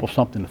give people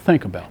something to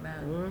think about.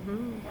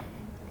 Mm-hmm.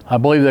 I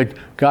believe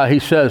that God, He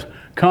says,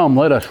 come,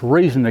 let us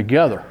reason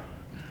together.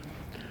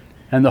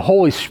 And the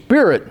Holy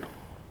Spirit,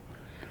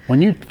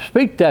 when you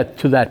speak that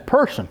to that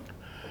person,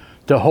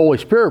 the Holy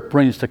Spirit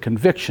brings the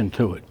conviction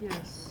to it.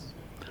 Yes.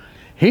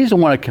 He's the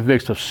one that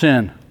convicts of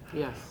sin,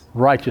 Yes.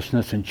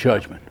 righteousness, and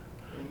judgment.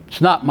 It's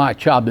not my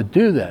job to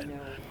do that. No.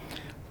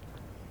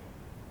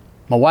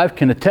 My wife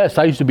can attest,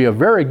 I used to be a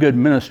very good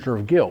minister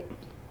of guilt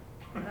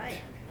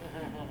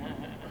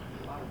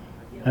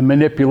and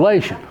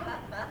manipulation.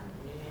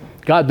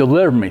 God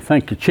delivered me,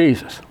 thank you,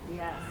 Jesus.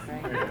 Yes.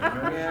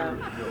 Yeah.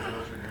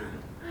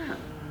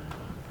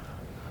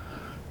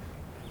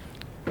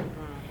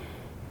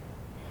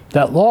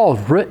 That law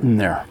is written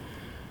there.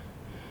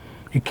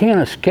 You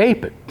can't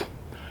escape it.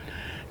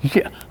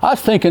 I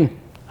was thinking,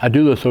 I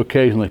do this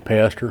occasionally,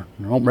 Pastor.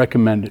 I don't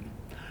recommend it.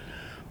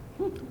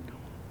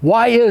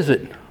 Why is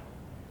it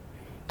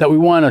that we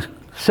want to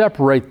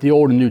separate the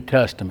Old and New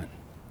Testament?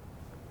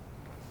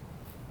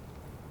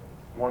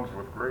 One's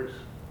with grace.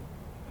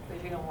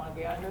 Because you don't want to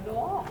be under the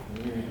law.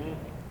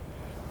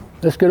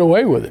 Let's get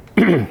away with it.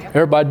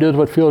 Everybody does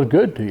what feels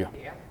good to you.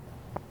 Yeah.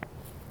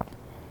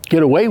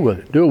 Get away with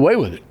it. Do away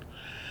with it.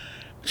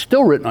 It's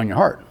still written on your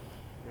heart.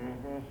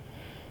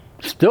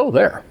 It's still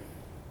there.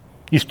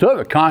 You still have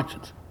a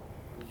conscience.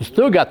 You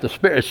still got the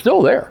Spirit. It's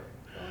still there.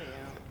 Oh,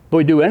 yeah. But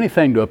we do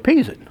anything to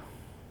appease it.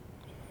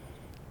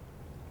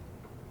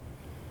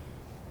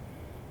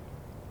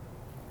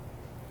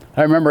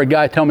 I remember a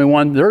guy telling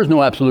me there is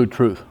no absolute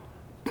truth.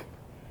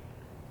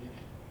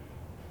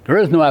 There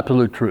is no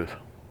absolute truth.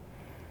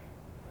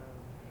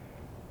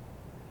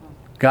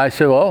 Guy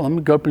said, well, let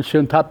me go up and sit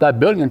on top of that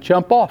building and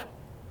jump off.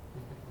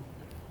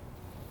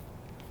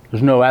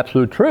 There's no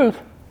absolute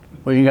truth.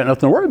 Well, you ain't got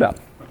nothing to worry about.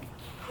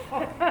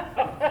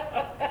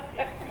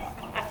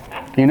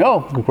 You know,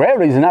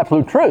 gravity is an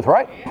absolute truth,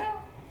 right?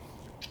 Yeah.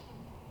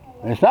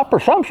 It's not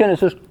presumption, it's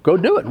just go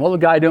do it. Well, the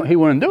guy, he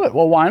wouldn't do it.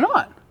 Well, why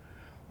not?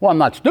 Well, I'm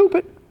not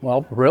stupid.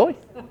 Well, really?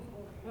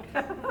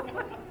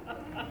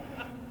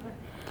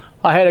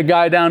 I had a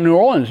guy down in New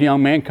Orleans, a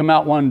young man, come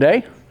out one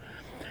day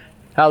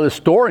out of the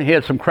store, and he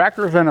had some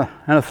crackers and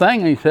a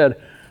thing, and he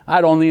said,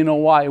 I don't even know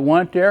why he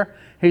went there.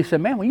 He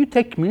said, man, will you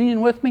take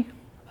communion with me?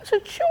 I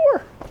said,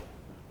 sure.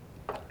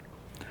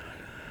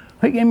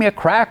 He gave me a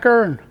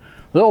cracker and a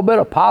little bit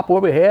of pop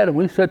what we had, and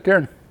we sat there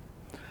and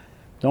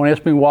don't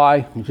ask me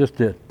why, he just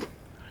did.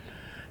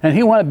 And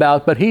he went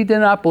about, but he did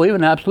not believe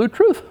in absolute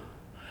truth.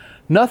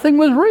 Nothing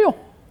was real.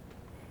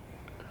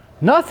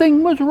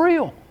 Nothing was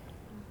real.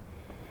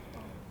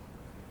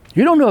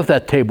 You don't know if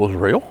that table's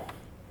real.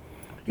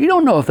 You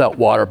don't know if that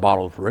water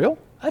bottle's real.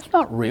 That's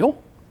not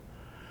real.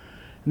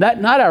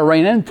 That night I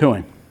ran into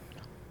him.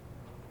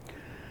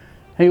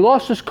 He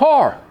lost his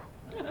car.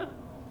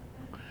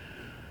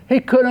 He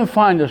couldn't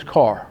find his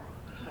car.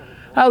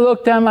 I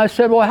looked at him, I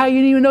said, well, how you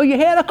didn't even know you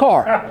had a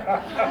car?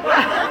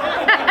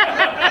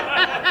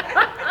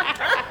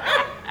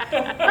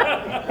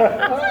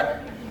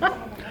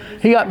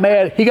 He got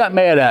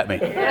mad at me.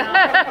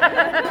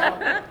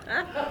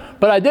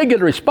 But I did get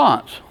a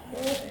response.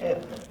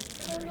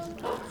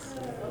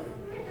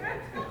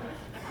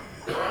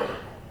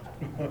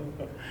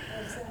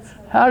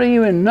 How do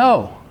you even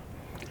know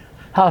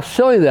how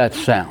silly that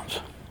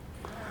sounds?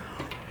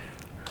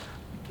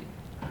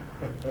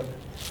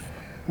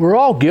 We're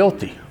all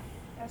guilty.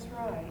 That's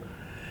right.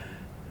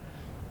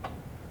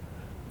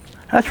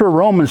 That's where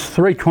Romans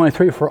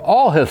 3:23, for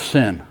all have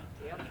sinned.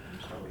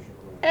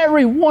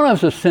 Every one of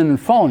us has sinned and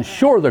fallen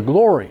short of the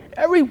glory.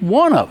 Every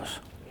one of us.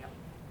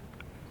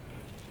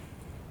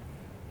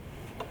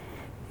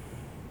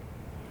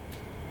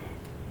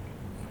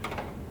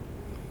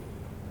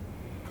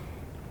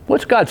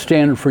 What's God's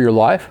standard for your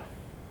life?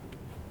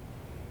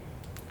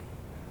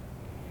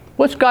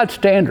 What's God's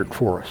standard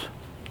for us?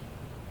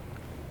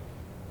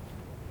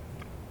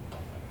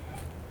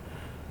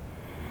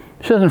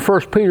 It says in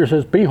 1 Peter, it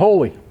says, be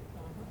holy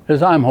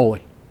as I'm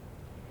holy.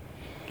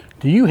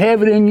 Do you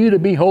have it in you to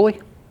be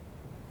holy?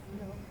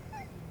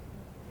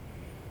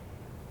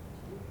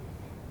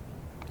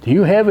 Do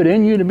you have it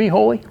in you to be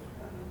holy?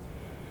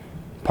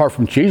 Apart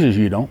from Jesus,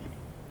 you don't.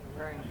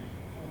 Right.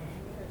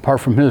 Apart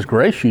from His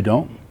grace, you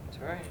don't. That's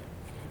right.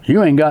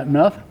 You ain't got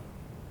nothing.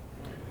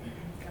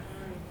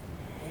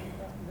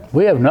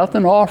 We have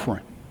nothing to offer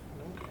Him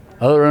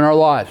other than our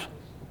lives.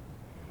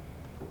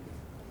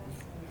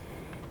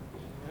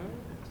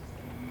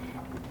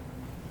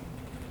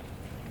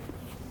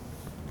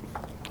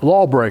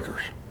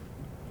 Lawbreakers.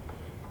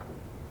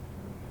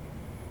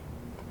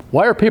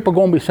 Why are people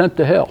going to be sent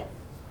to hell?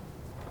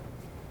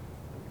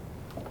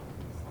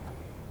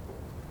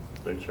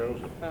 They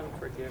chose it.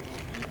 Unforgiveness.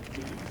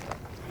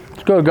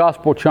 Let's go to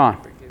Gospel of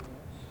John.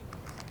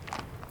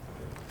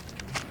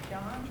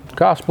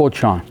 Gospel of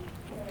John.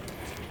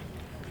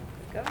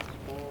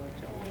 Gospel,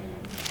 John.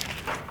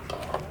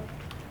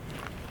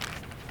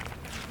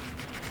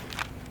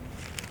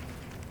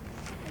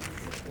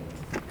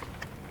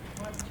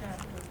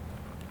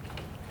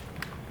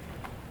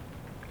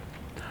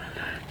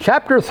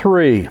 Chapter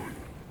 3.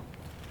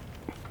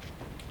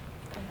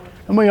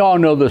 And we all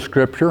know the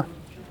scripture.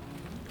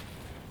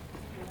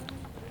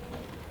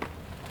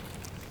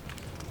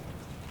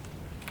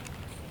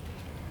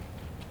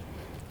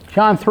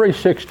 John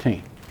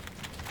 3:16.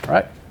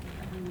 Right?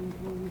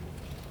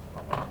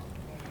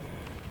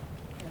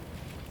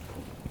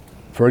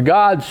 For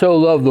God so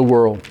loved the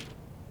world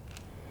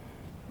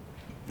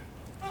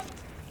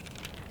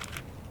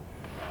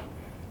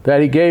that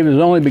He gave His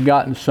only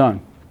begotten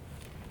Son,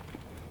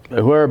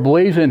 that whoever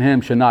believes in Him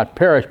shall not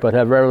perish but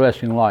have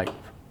everlasting life.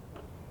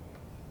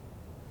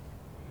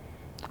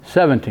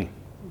 17.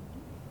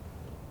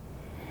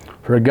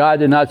 For God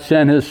did not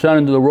send His Son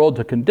into the world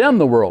to condemn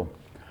the world,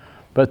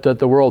 but that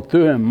the world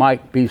through Him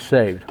might be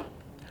saved.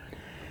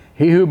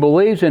 He who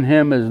believes in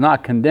Him is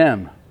not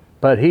condemned,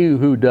 but he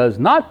who does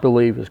not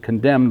believe is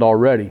condemned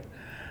already,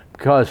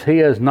 because he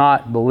has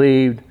not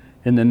believed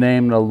in the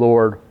name of the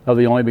Lord of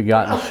the only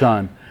begotten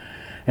Son.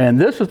 And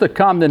this is the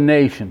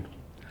condemnation,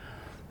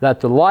 that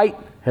the light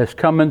has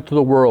come into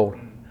the world,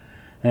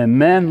 and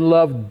men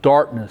love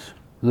darkness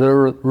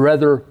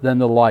rather than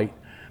the light,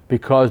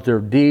 because their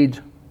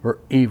deeds were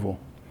evil.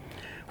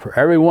 For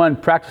everyone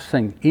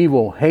practicing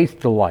evil hates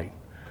the light.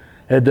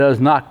 It does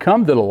not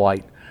come to the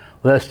light,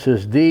 lest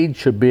his deeds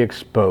should be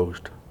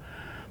exposed.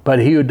 But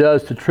he who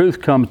does the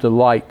truth comes to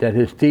light, that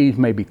his deeds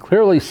may be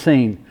clearly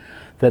seen,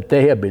 that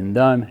they have been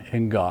done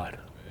in God.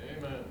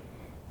 Amen.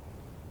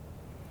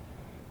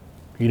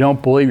 You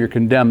don't believe, you're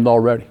condemned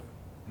already.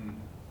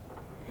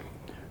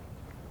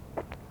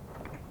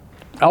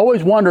 I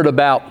always wondered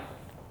about,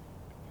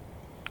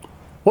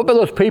 what about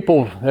those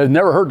people that have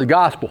never heard the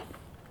gospel?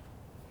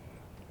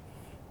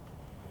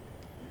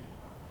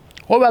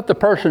 What about the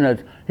person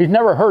that he's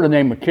never heard the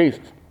name of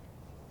Jesus?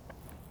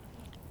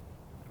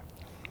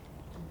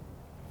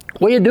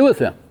 What do you do with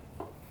them?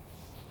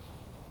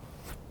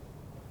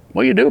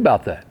 What do you do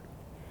about that?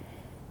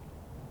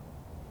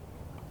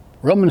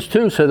 Romans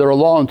 2 says they're a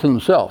law unto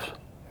themselves,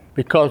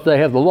 because they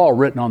have the law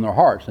written on their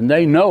hearts, and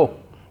they know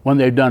when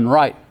they've done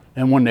right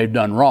and when they've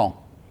done wrong.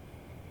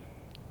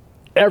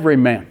 Every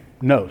man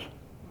knows.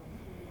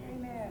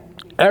 Amen.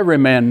 Every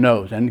man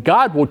knows, and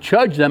God will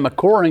judge them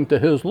according to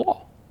His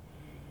law.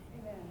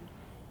 Amen.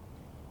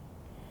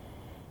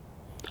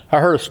 I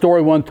heard a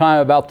story one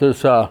time about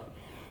this.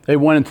 They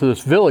went into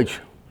this village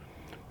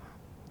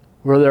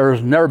where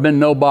there's never been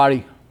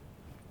nobody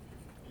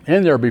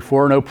in there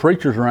before, no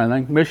preachers or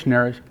anything,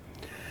 missionaries.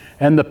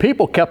 And the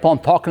people kept on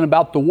talking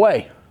about the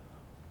way.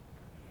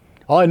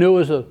 All I knew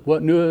was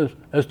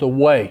as the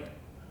way.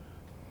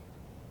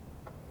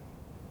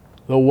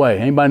 The way.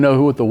 Anybody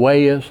know what the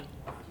way is?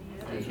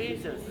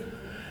 Jesus.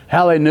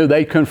 How they knew,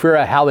 they couldn't figure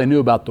out how they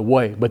knew about the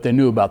way, but they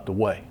knew about the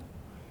way.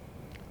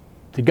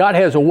 See, God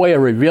has a way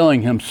of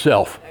revealing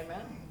Himself.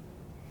 Amen.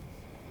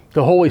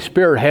 The Holy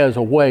Spirit has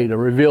a way to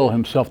reveal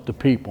Himself to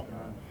people.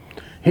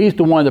 He's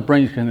the one that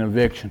brings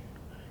conviction.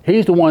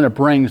 He's the one that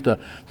brings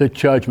the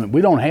judgment.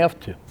 We don't have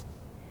to.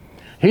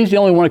 He's the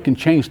only one that can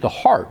change the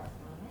heart.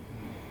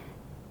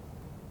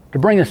 to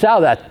bring us out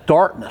of that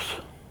darkness.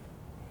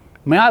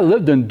 I mean, I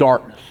lived in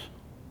darkness.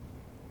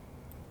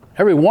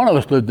 Every one of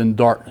us lived in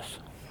darkness.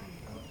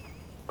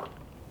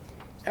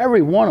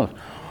 Every one of us.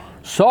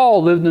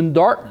 Saul lived in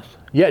darkness,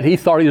 yet he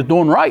thought he was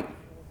doing right.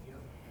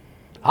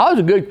 I was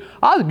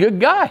a good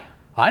guy.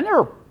 I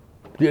never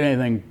did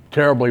anything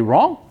terribly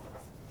wrong.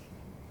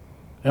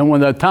 And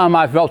when the time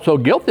I felt so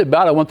guilty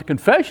about it, I went to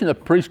confession, the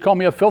priest called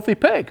me a filthy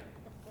pig.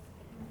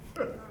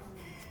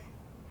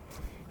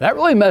 That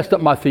really messed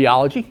up my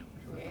theology.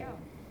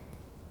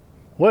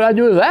 What did I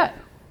do with that?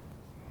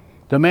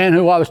 The man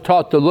who I was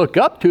taught to look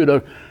up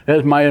to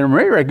as my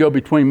intermediary, go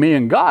between me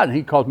and God, and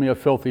he called me a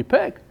filthy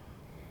pig.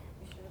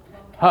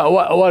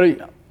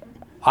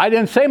 I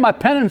didn't say my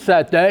penance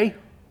that day.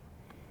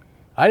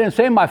 I didn't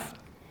say my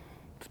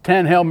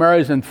 10 Hail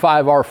Marys and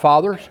 5 Our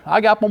Fathers.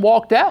 I got up and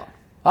walked out.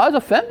 I was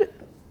offended.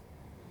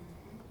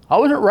 I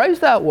wasn't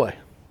raised that way.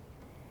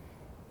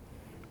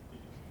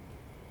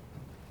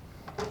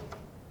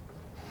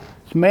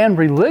 It's man's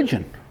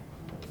religion.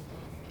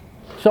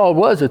 That's all it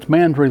was. It's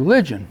man's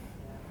religion.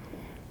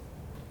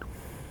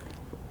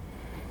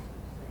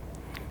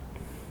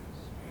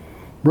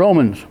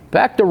 Romans.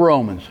 Back to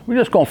Romans. We're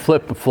just going to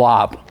flip and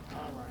flop.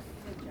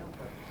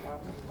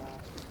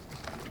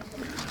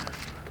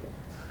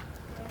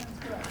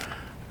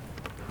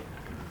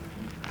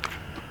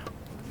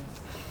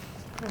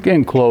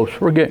 Getting close.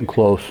 We're getting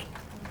close.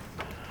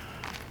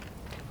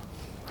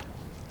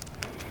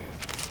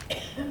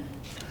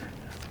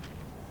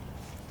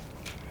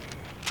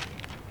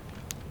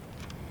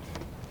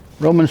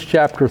 Romans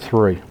chapter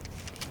 3.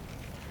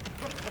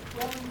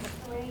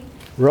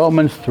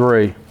 Romans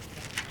 3.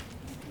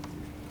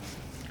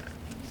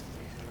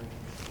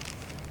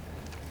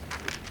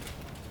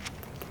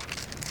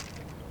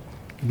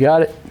 You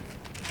got it?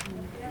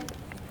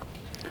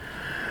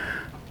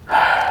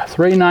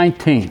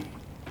 3:19.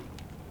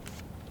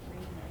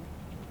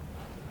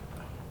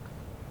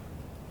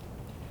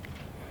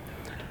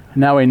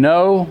 Now we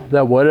know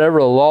that whatever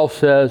the law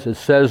says, it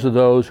says to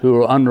those who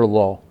are under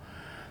law,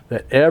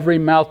 that every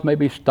mouth may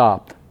be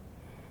stopped,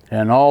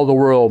 and all the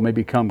world may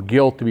become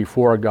guilty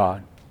before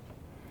God.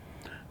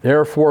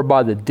 Therefore,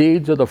 by the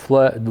deeds of the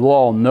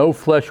law, no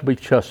flesh will be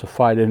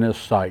justified in his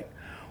sight,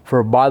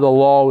 for by the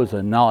law is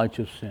the knowledge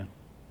of sin.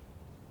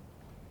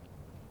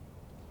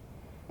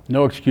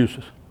 No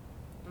excuses.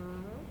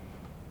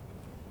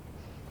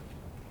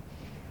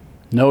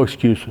 No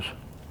excuses.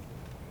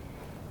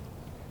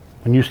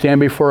 When you stand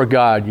before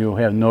God, you'll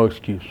have no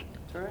excuse.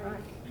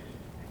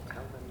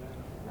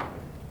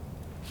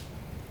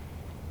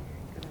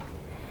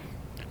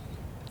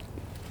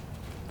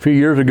 A few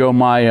years ago,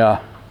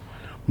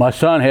 my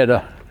son had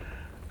to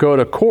go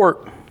to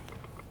court,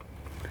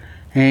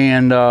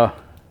 and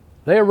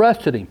they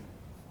arrested him.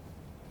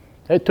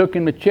 They took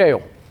him to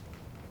jail.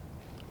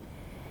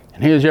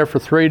 And he was there for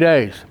 3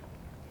 days.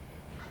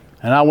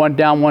 And I went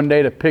down one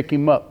day to pick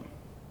him up.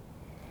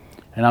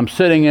 And I'm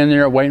sitting in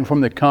there waiting for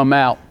him to come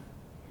out.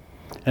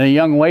 And a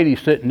young lady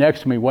sitting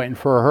next to me waiting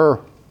for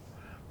her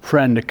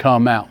friend to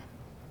come out.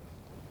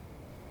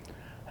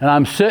 And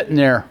I'm sitting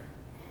there,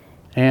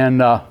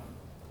 and I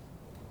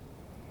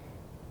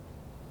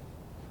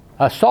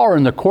saw her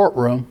in the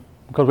courtroom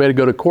because we had to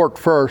go to court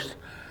first.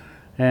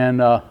 And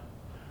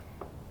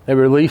they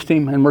released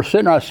him, and we're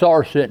sitting there. I saw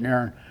her sitting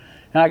there,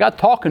 and I got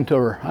talking to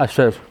her. I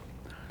said,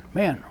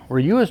 "Man, were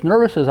you as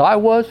nervous as I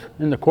was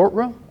in the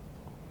courtroom?"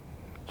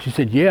 She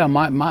said, "Yeah,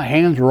 my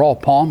hands were all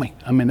palmy.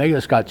 I mean, they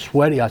just got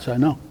sweaty." I said,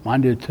 "No,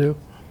 mine did too."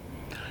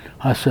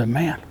 I said,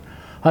 "Man,"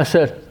 I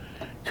said,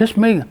 "just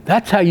me,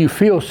 that's how you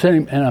feel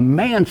sitting, and a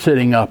man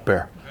sitting up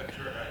there.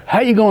 How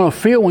are you going to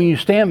feel when you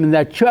stand and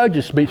that judge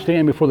is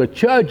standing before the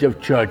judge of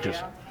judges?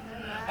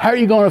 How are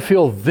you going to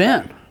feel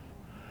then?"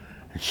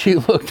 And she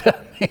looked at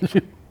me and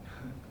she,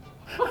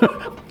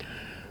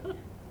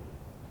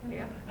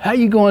 "How are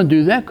you going to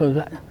do that?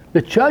 Because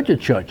the judge of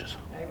judges."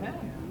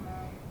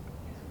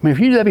 I mean, if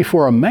you do that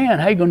before a man,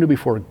 how are you going to do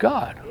before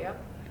God?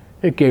 Yep.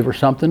 It gave her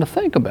something to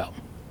think about.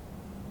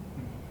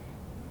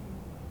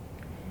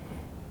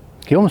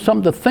 Give them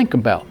something to think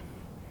about.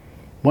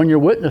 When you're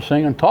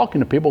witnessing and talking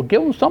to people,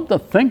 give them something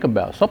to think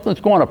about. Something that's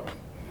going to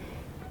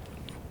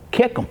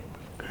kick them.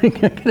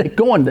 Get it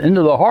going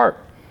into the heart.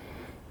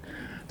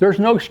 There's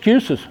no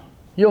excuses.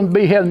 You'll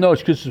have no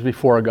excuses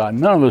before God.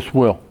 None of us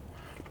will.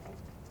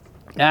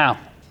 Now,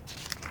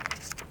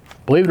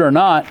 believe it or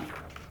not,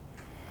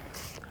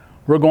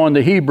 we're going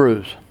to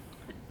Hebrews.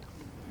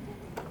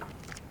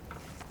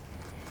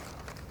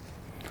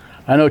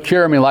 I know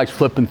Jeremy likes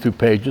flipping through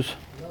pages.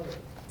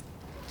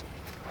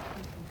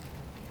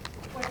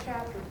 What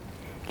chapter?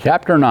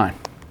 Chapter 9.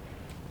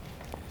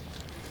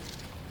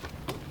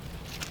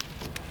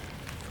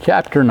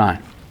 Chapter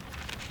 9.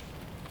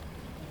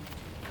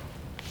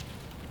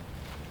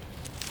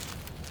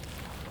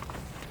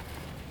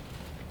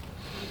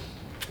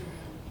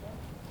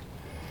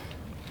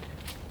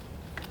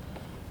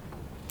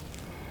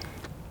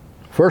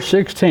 Verse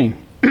 16.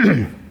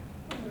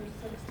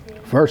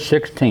 Verse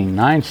 16.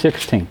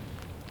 9:16.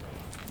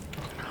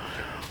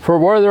 For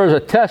where there is a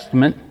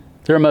testament,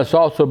 there must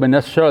also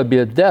necessarily be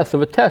a death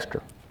of a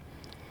tester.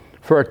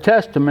 For a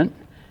testament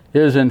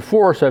is in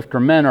force after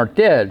men are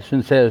dead,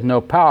 since it has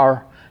no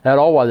power at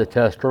all while the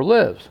tester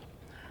lives.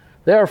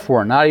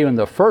 Therefore, not even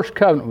the first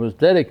covenant was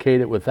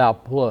dedicated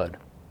without blood.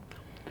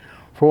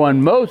 For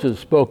when Moses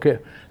spoke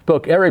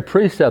every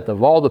precept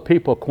of all the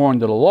people according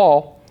to the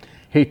law,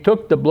 he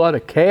took the blood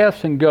of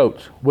calves and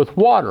goats with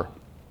water,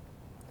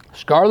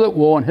 scarlet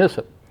wool and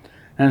hyssop,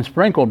 and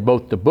sprinkled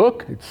both the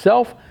book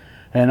itself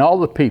and all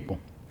the people,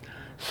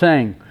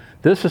 saying,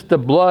 "This is the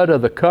blood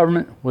of the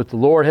covenant which the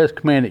Lord has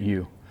commanded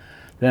you."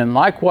 Then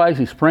likewise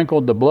he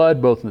sprinkled the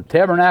blood both in the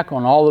tabernacle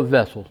and all the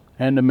vessels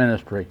and the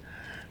ministry.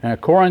 And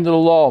according to the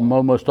law,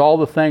 almost all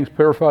the things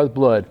purify with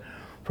blood.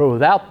 For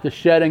without the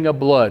shedding of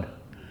blood,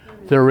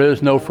 there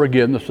is no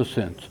forgiveness of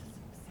sins.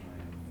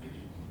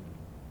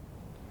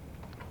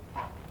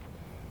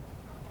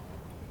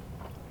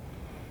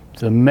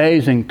 It's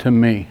amazing to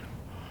me,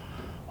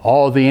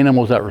 all the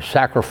animals that were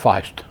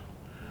sacrificed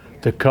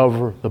to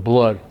cover the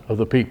blood of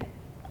the people.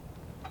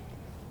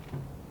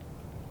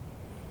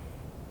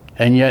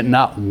 And yet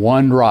not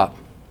one drop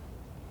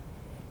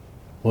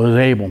was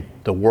able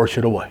to wash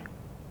it away.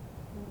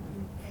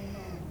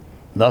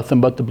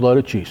 Nothing but the blood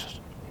of Jesus.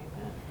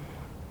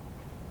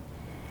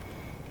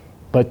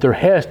 But there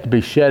has to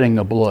be shedding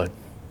of blood.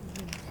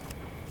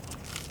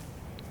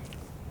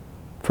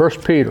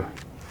 1 Peter.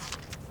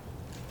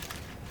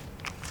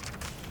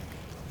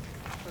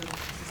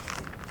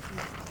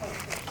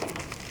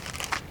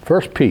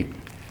 First Pete.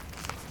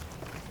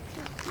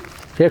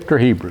 After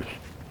Hebrews.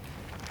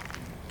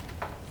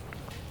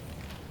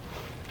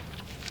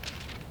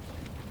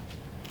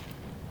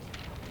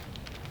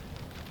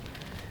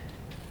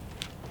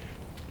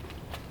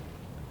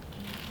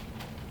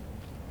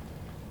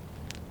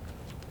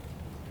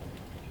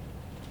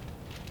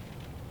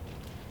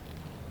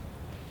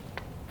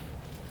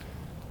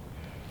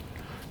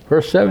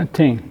 Verse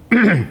 17.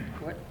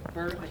 What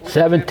verse?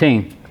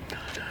 17.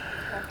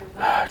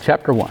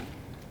 Chapter 1.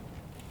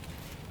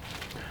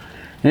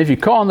 And if you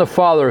call on the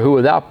Father who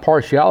without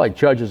partiality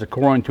judges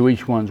according to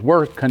each one's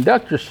work,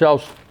 conduct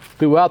yourselves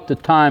throughout the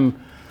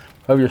time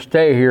of your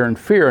stay here in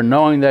fear,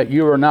 knowing that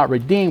you are not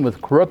redeemed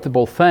with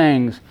corruptible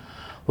things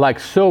like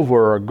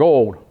silver or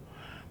gold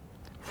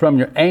from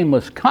your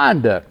aimless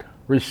conduct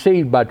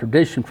received by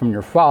tradition from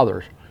your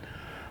fathers,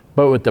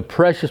 but with the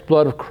precious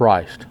blood of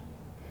Christ,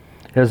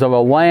 as of a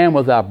lamb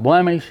without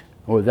blemish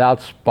and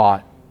without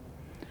spot.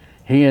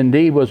 He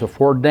indeed was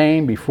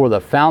foreordained before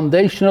the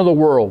foundation of the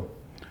world,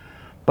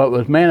 but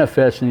was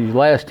manifest in these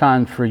last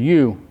times for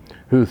you,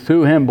 who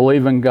through him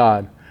believe in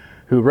God,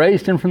 who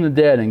raised him from the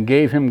dead and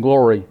gave him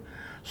glory,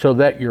 so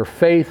that your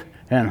faith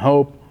and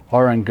hope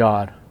are in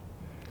God.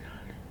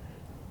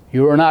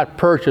 You are not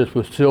purchased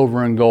with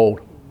silver and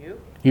gold.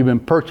 You've been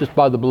purchased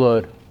by the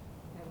blood.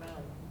 Amen.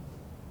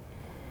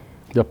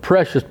 The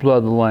precious blood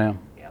of the Lamb.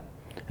 Yep.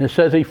 And it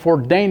says he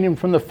foreordained him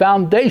from the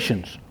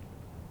foundations.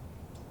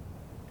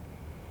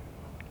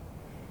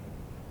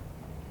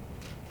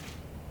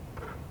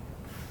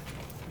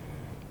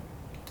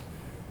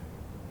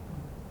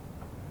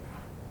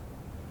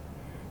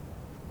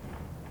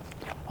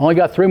 Only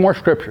got 3 more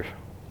scriptures.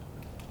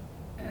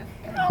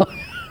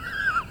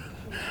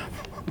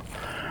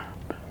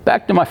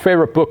 Back to my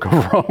favorite book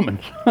of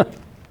Romans.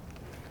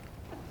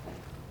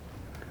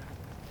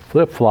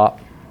 Flip-flop.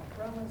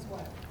 Romans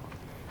what?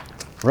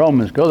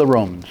 Romans, go to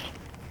Romans.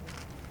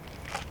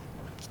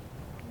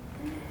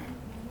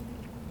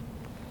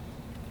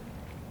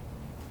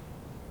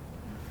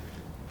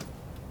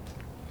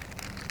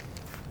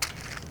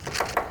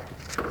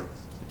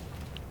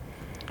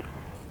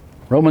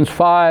 Romans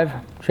 5,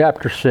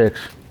 chapter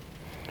 6.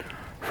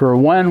 For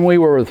when we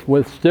were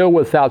still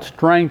without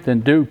strength,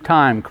 in due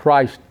time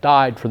Christ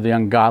died for the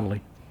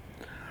ungodly.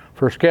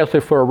 For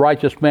scarcely for a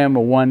righteous man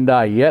will one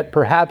die, yet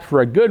perhaps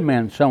for a good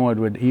man someone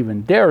would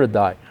even dare to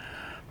die.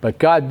 But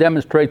God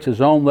demonstrates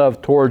his own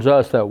love towards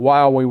us, that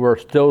while we were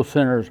still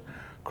sinners,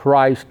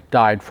 Christ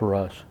died for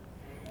us.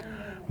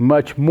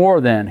 Much more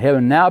then,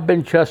 having now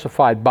been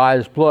justified by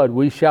his blood,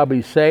 we shall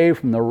be saved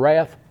from the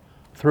wrath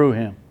through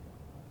him.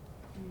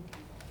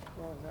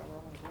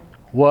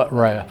 What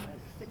wrath?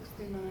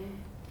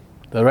 69.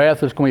 The wrath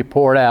that's going to be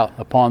poured out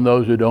upon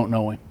those who don't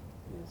know him.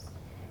 Yes.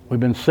 We've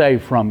been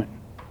saved from it.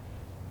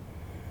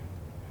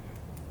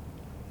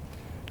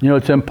 You know,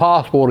 it's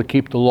impossible to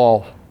keep the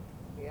laws.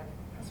 Yeah.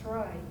 That's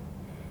right.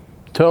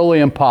 Totally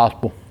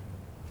impossible.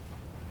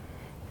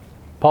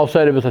 Paul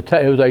said it was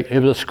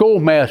a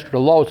schoolmaster. The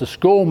law was a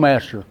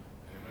schoolmaster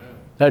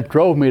that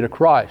drove me to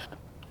Christ.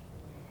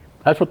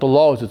 That's what the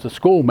law is. It's a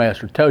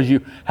schoolmaster. It tells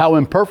you how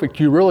imperfect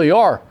you really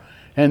are,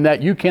 and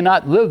that you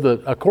cannot live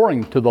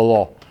according to the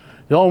law.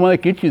 The only one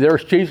that gets you there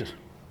is Jesus.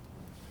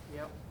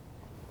 Yep.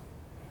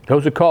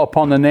 Those who call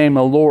upon the name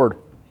of the Lord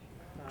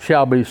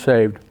shall be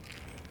saved.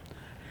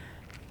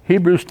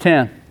 Hebrews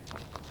 10.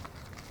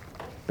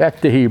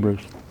 Back to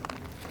Hebrews.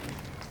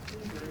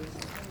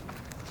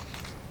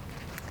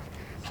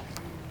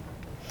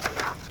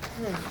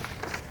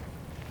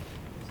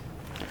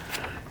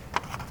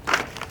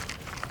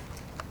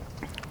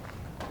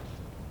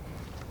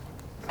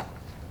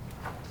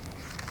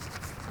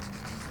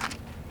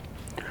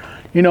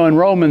 You know, in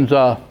Romans,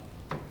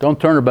 don't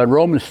turn it, but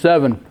Romans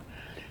 7,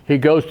 he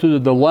goes through the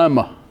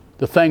dilemma,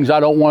 the things I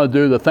don't want to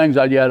do, the things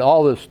I yet,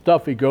 all this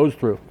stuff he goes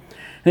through.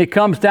 And he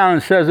comes down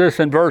and says this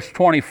in verse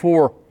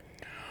 24,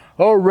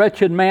 "O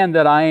wretched man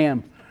that I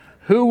am,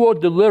 who will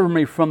deliver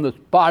me from this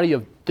body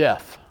of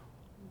death?"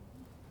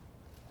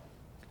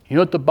 You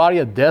know what the body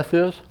of death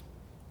is?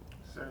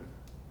 Sin.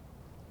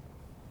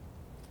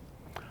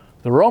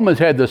 The Romans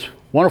had this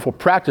wonderful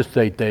practice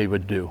they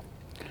would do.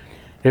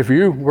 If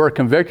you were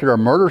convicted of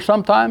murder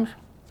sometimes,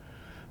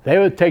 they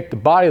would take the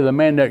body of the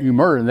man that you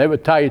murdered and they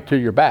would tie it to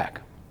your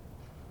back.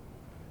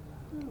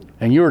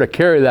 And you were to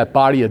carry that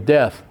body of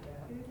death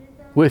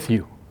with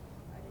you.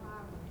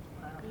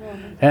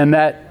 And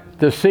that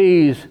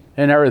disease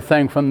and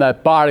everything from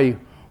that body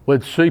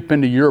would seep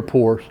into your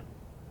pores.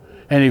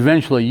 And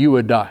eventually you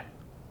would die.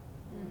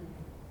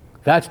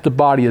 That's the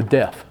body of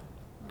death.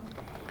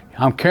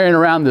 I'm carrying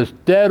around this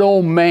dead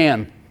old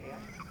man.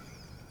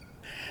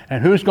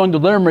 And who's going to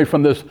deliver me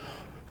from this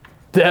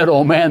dead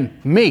old man?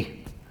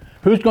 Me.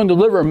 Who's going to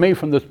deliver me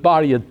from this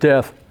body of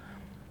death?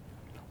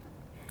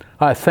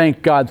 I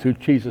thank God through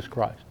Jesus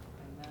Christ.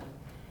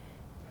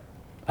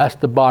 That's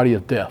the body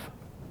of death.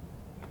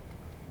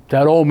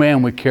 That old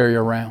man we carry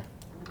around.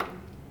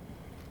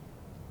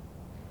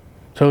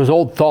 So those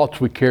old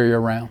thoughts we carry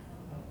around.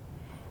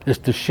 It's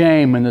the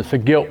shame and it's the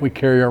guilt we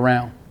carry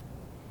around.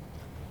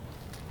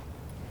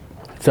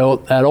 So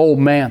that old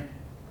man,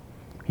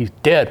 he's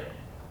dead.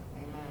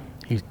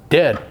 He's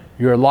dead.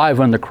 You're alive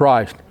unto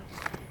Christ.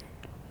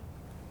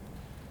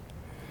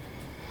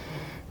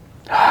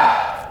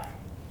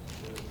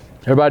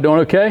 Everybody doing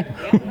okay?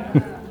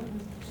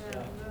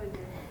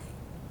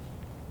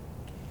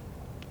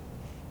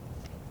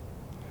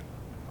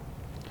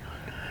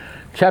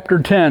 Chapter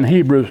 10,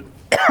 Hebrews.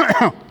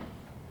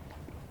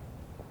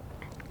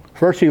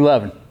 Verse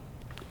 11.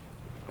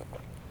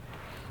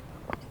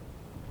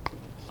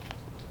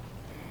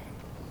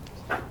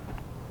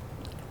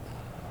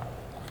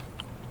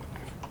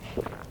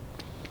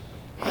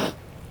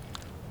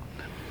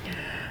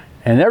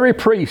 And every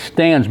priest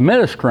stands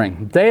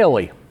ministering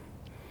daily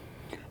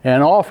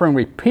and offering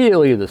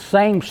repeatedly the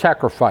same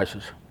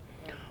sacrifices,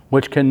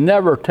 which can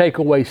never take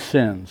away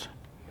sins.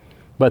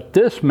 But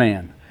this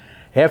man,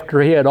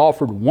 after he had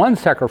offered one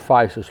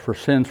sacrifice for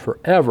sins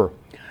forever,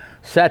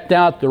 sat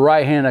down at the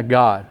right hand of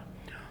God,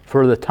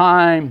 for the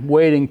time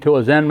waiting till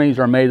his enemies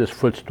are made his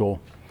footstool.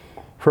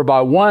 For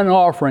by one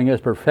offering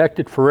is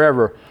perfected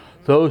forever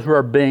those who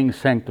are being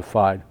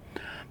sanctified.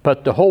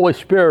 But the Holy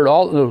Spirit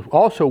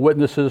also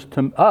witnesses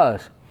to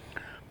us.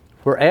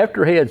 For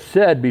after he had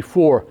said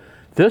before,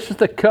 "This is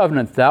the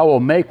covenant that I will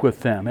make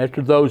with them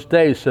after those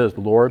days, says the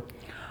Lord.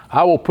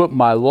 I will put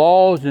my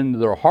laws into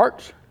their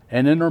hearts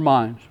and in their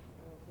minds.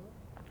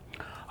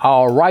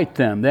 I'll write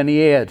them." Then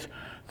he adds,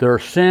 "Their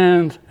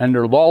sins and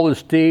their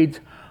lawless deeds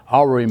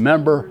I'll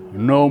remember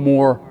no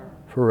more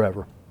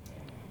forever."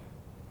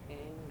 Amen.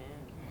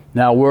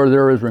 Now where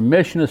there is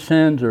remission of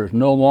sins, there is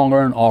no longer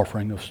an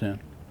offering of sin.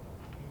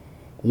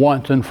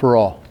 Once and for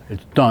all.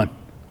 It's done.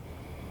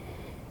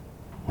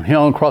 When he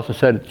on the cross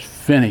said it's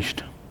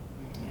finished.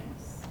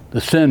 Yes.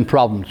 The sin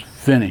problem's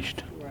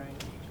finished. Right.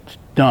 It's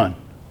done.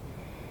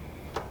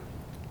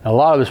 Now, a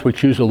lot of us, we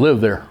choose to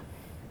live there.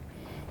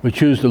 We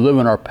choose to live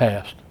in our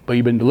past. But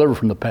you've been delivered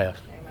from the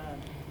past. Amen.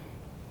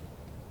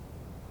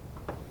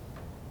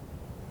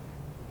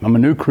 I'm a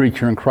new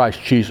creature in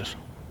Christ Jesus.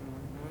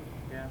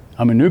 Mm-hmm. Yeah.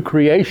 I'm a new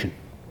creation.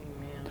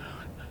 Amen.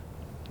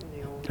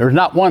 The old- There's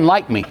not one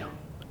like me.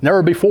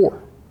 Never before.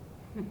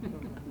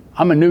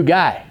 I'm a new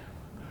guy.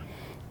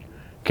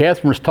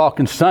 Catherine was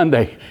talking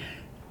Sunday.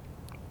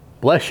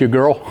 Bless you,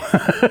 girl.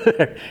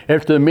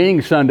 After the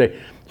meeting Sunday,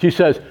 she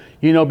says,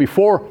 you know,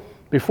 before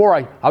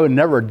I would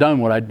never have done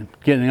what I did,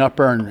 getting up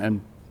there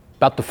and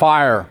about the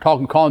fire,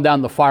 calling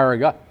down the fire of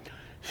God.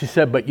 She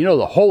said, but you know,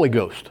 the Holy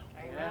Ghost,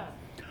 Amen.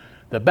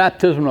 the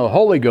baptism of the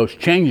Holy Ghost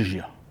changes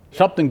you.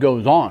 Something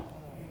goes on.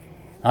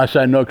 I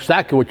said, I know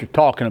exactly what you're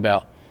talking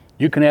about.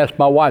 You can ask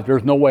my wife.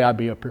 There's no way I'd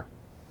be up here.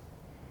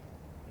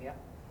 Yep.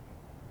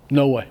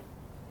 No way.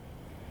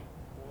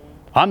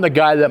 I'm the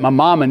guy that my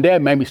mom and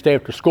dad made me stay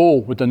after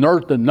school with the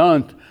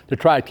nuns to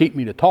try to keep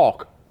me to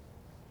talk.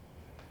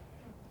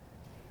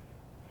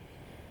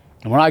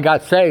 And when I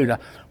got saved,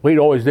 we'd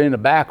always stay in the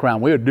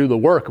background. We would do the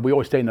work, and we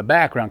always stay in the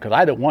background because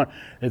I didn't want,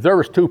 if there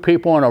was two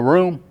people in a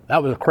room,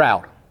 that was a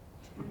crowd.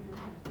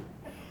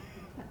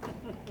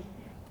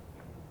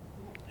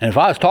 And if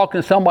I was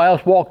talking to somebody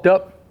else walked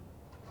up,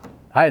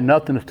 I had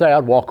nothing to say,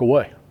 I'd walk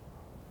away.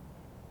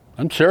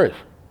 I'm serious.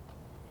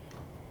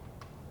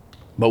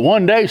 But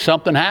one day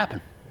something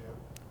happened.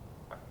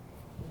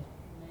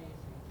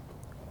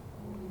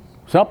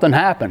 Something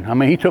happened. I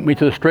mean, he took me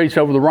to the streets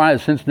over the Rhine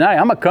of Cincinnati.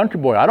 I'm a country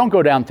boy. I don't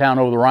go downtown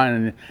over the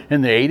Rhine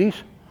in the 80s,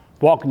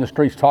 walking the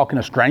streets talking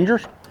to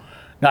strangers,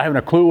 not having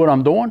a clue what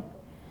I'm doing.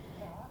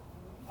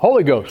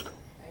 Holy Ghost.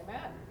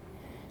 Amen.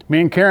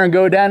 Me and Karen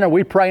go down there.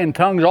 We pray in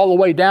tongues all the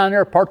way down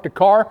there, park the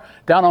car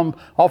down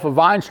off of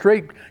Vine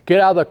Street, get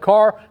out of the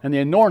car, and the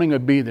anointing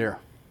would be there.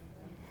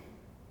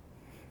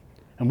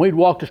 And we'd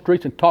walk the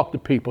streets and talk to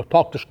people,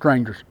 talk to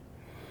strangers.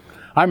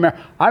 I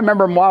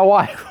remember my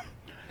wife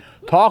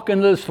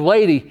talking to this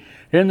lady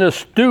in this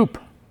stoop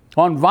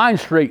on Vine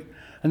Street.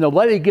 And the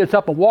lady gets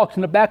up and walks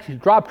in the back. She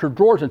drops her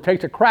drawers and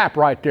takes a crap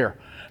right there.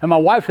 And my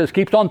wife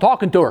keeps on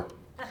talking to her.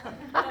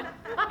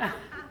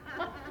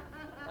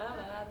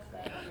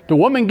 The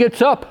woman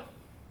gets up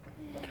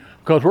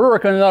because we're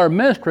working in another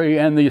ministry,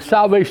 and the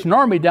Salvation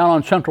Army down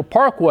on Central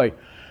Parkway,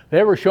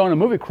 they were showing a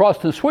movie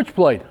Crossed the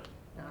Switchblade.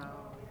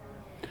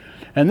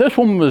 And this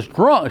woman was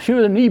drunk. She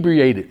was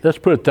inebriated. Let's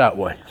put it that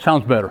way.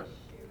 Sounds better.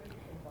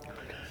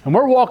 And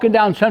we're walking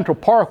down Central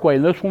Parkway,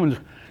 and this woman's,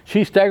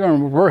 she's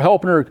staggering. We're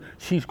helping her.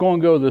 She's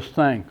going to go to this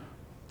thing.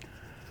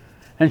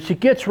 And she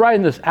gets right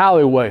in this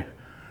alleyway.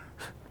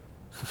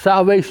 The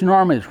Salvation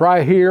Army is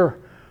right here.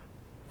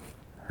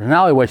 There's an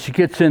alleyway. She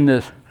gets in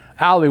this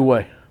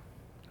alleyway.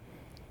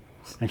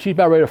 And she's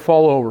about ready to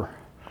fall over.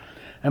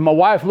 And my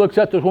wife looks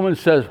at this woman and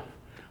says,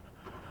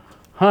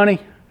 honey,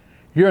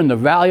 you're in the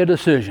valley of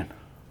decision.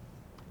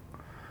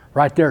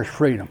 Right there is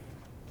freedom.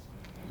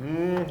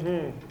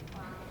 Mm-hmm.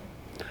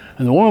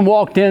 And the woman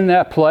walked in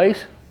that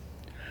place.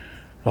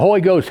 The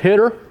Holy Ghost hit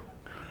her,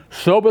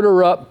 sobered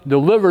her up,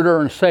 delivered her,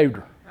 and saved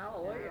her.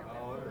 Hallelujah.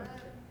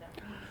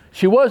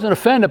 She wasn't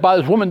offended by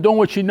this woman doing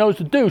what she knows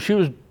to do. She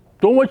was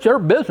doing what's her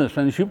business,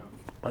 and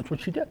that's what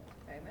she did.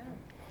 Amen.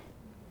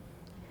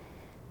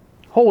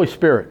 Holy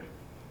Spirit.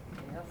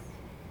 Yes.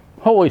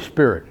 Holy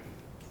Spirit.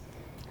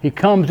 He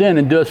comes in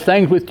and does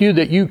things with you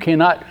that you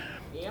cannot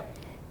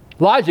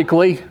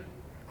logically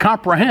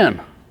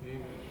comprehend.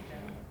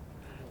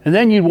 And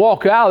then you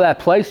walk out of that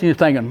place and you're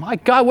thinking, my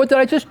God, what did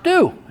I just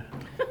do?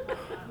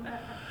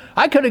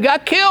 I could have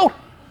got killed.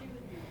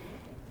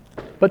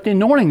 But the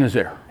anointing is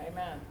there.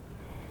 Amen.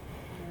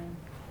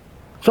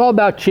 It's all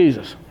about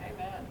Jesus.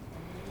 Amen.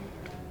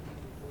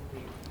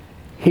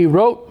 He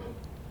wrote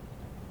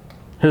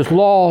his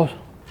laws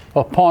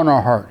upon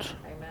our hearts.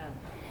 Amen.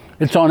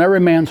 It's on every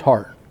man's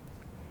heart.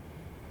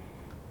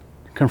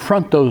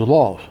 Confront those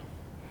laws.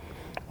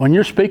 When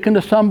you're speaking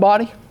to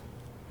somebody,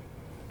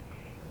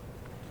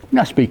 you're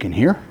not speaking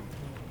here.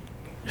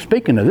 You're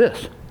speaking to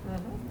this.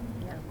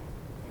 Mm-hmm. Yeah.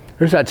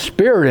 There's that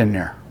spirit in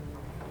there.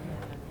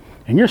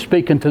 And you're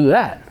speaking to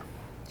that.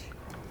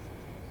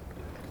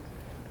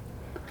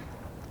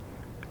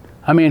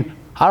 I mean,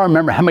 I don't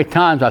remember how many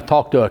times I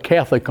talked to a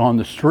Catholic on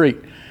the street.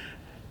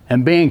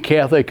 And being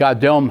Catholic, I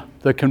tell them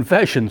the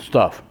confession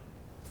stuff.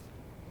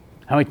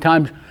 How many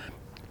times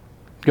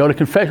go to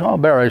confession? Oh, I'll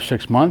be right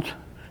 6 months.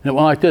 And it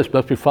went like this.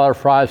 Blessed be Father,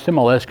 Fries,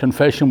 my last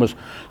confession was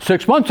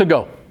 6 months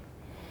ago.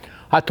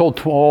 I told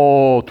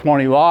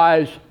 20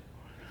 lies.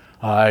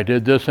 I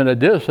did this and I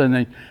did this,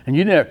 and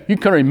you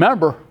couldn't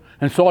remember,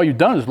 and so all you've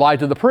done is lie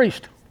to the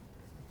priest.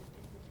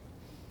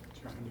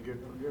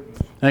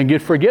 And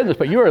get forgiveness,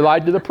 but you were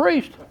lied to the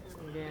priest.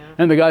 Yeah.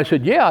 And the guy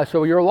said, yeah. I said,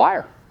 well, you're a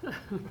liar. I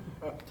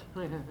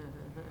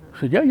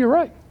said, yeah, you're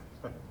right.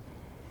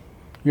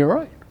 You're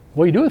right.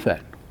 What do you do with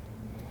that?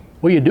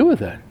 What do you do with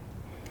that?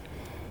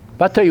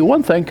 But I'll tell you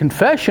one thing,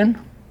 confession,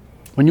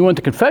 when you went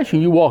to confession,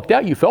 you walked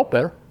out, you felt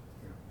better.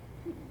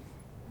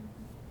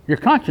 Your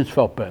conscience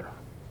felt better.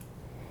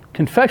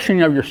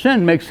 Confession of your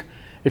sin makes,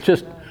 it's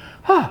just,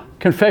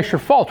 confess your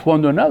faults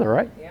one to another,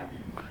 right? Yeah.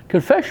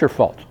 Confess your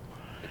faults.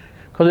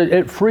 Because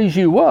it frees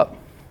you up.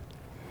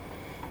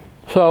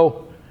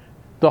 So,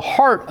 the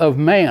heart of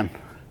man,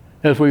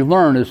 as we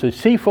learn, is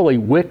deceitfully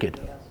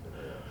wicked.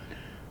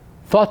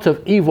 Thoughts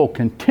of evil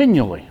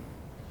continually.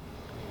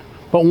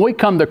 But when we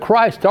come to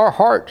Christ, our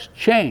heart's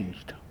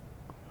changed.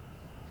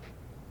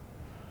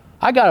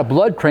 I got a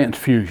blood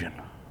transfusion.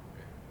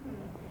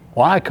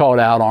 Well, I called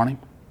out on him.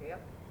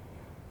 Yep.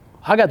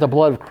 I got the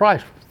blood of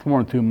Christ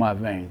flowing through my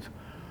veins.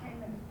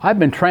 I've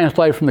been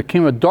translated from the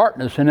kingdom of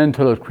darkness and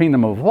into the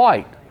kingdom of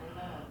light.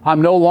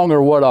 I'm no longer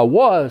what I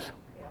was.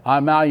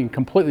 I'm now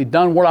completely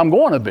done what I'm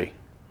going to be.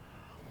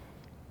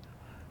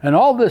 And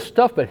all this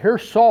stuff, but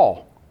here's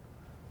Saul.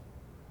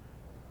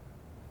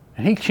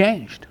 And he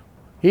changed.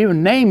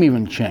 Even name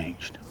even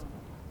changed.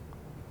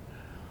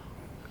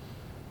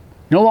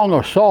 No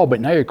longer Saul, but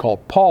now you're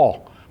called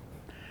Paul.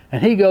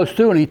 And he goes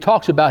through and he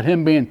talks about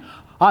him being,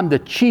 I'm the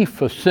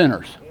chief of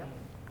sinners.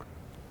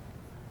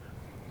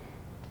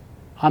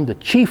 I'm the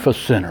chief of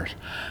sinners.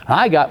 And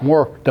I got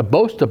more to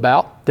boast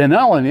about than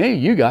any of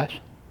you guys.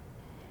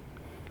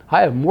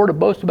 I have more to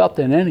boast about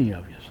than any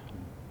of you.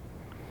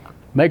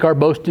 Make our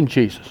boast in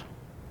Jesus.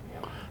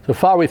 So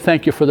Father, we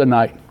thank you for the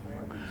night.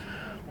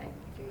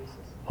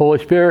 Holy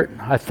Spirit,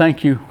 I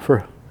thank you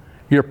for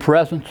your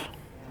presence.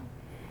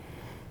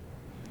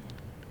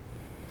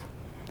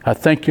 I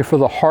thank you for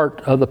the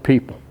heart of the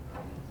people.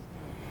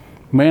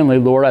 Mainly,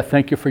 Lord, I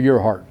thank you for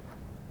your heart.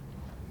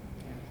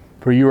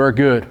 For you are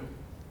good,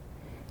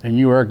 and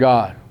you are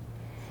God.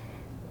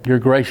 You're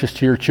gracious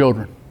to your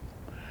children.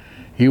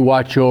 You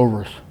watch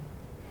over us,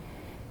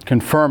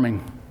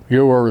 confirming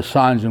your word of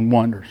signs and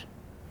wonders.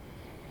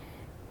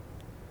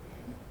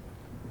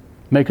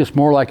 Make us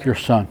more like your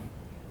Son.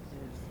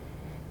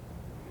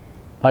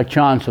 Like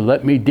John said,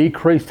 let me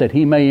decrease that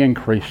he may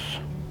increase.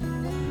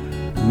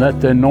 let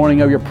the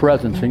anointing of your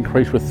presence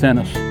increase within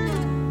us.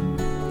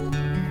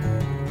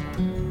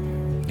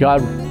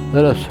 God,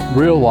 let us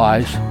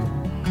realize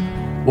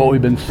what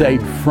we've been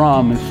saved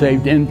from and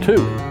saved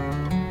into.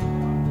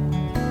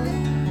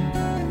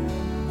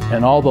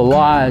 And all the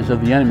lies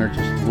of the enemy are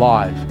just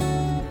lies.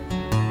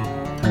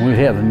 And we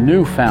have a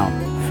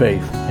newfound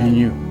faith in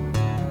you.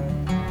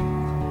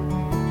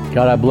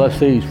 God, I bless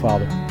these,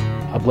 Father.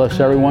 I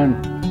bless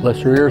everyone.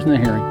 Bless their ears and their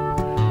hearing.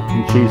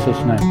 In Jesus'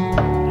 name,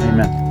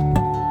 amen.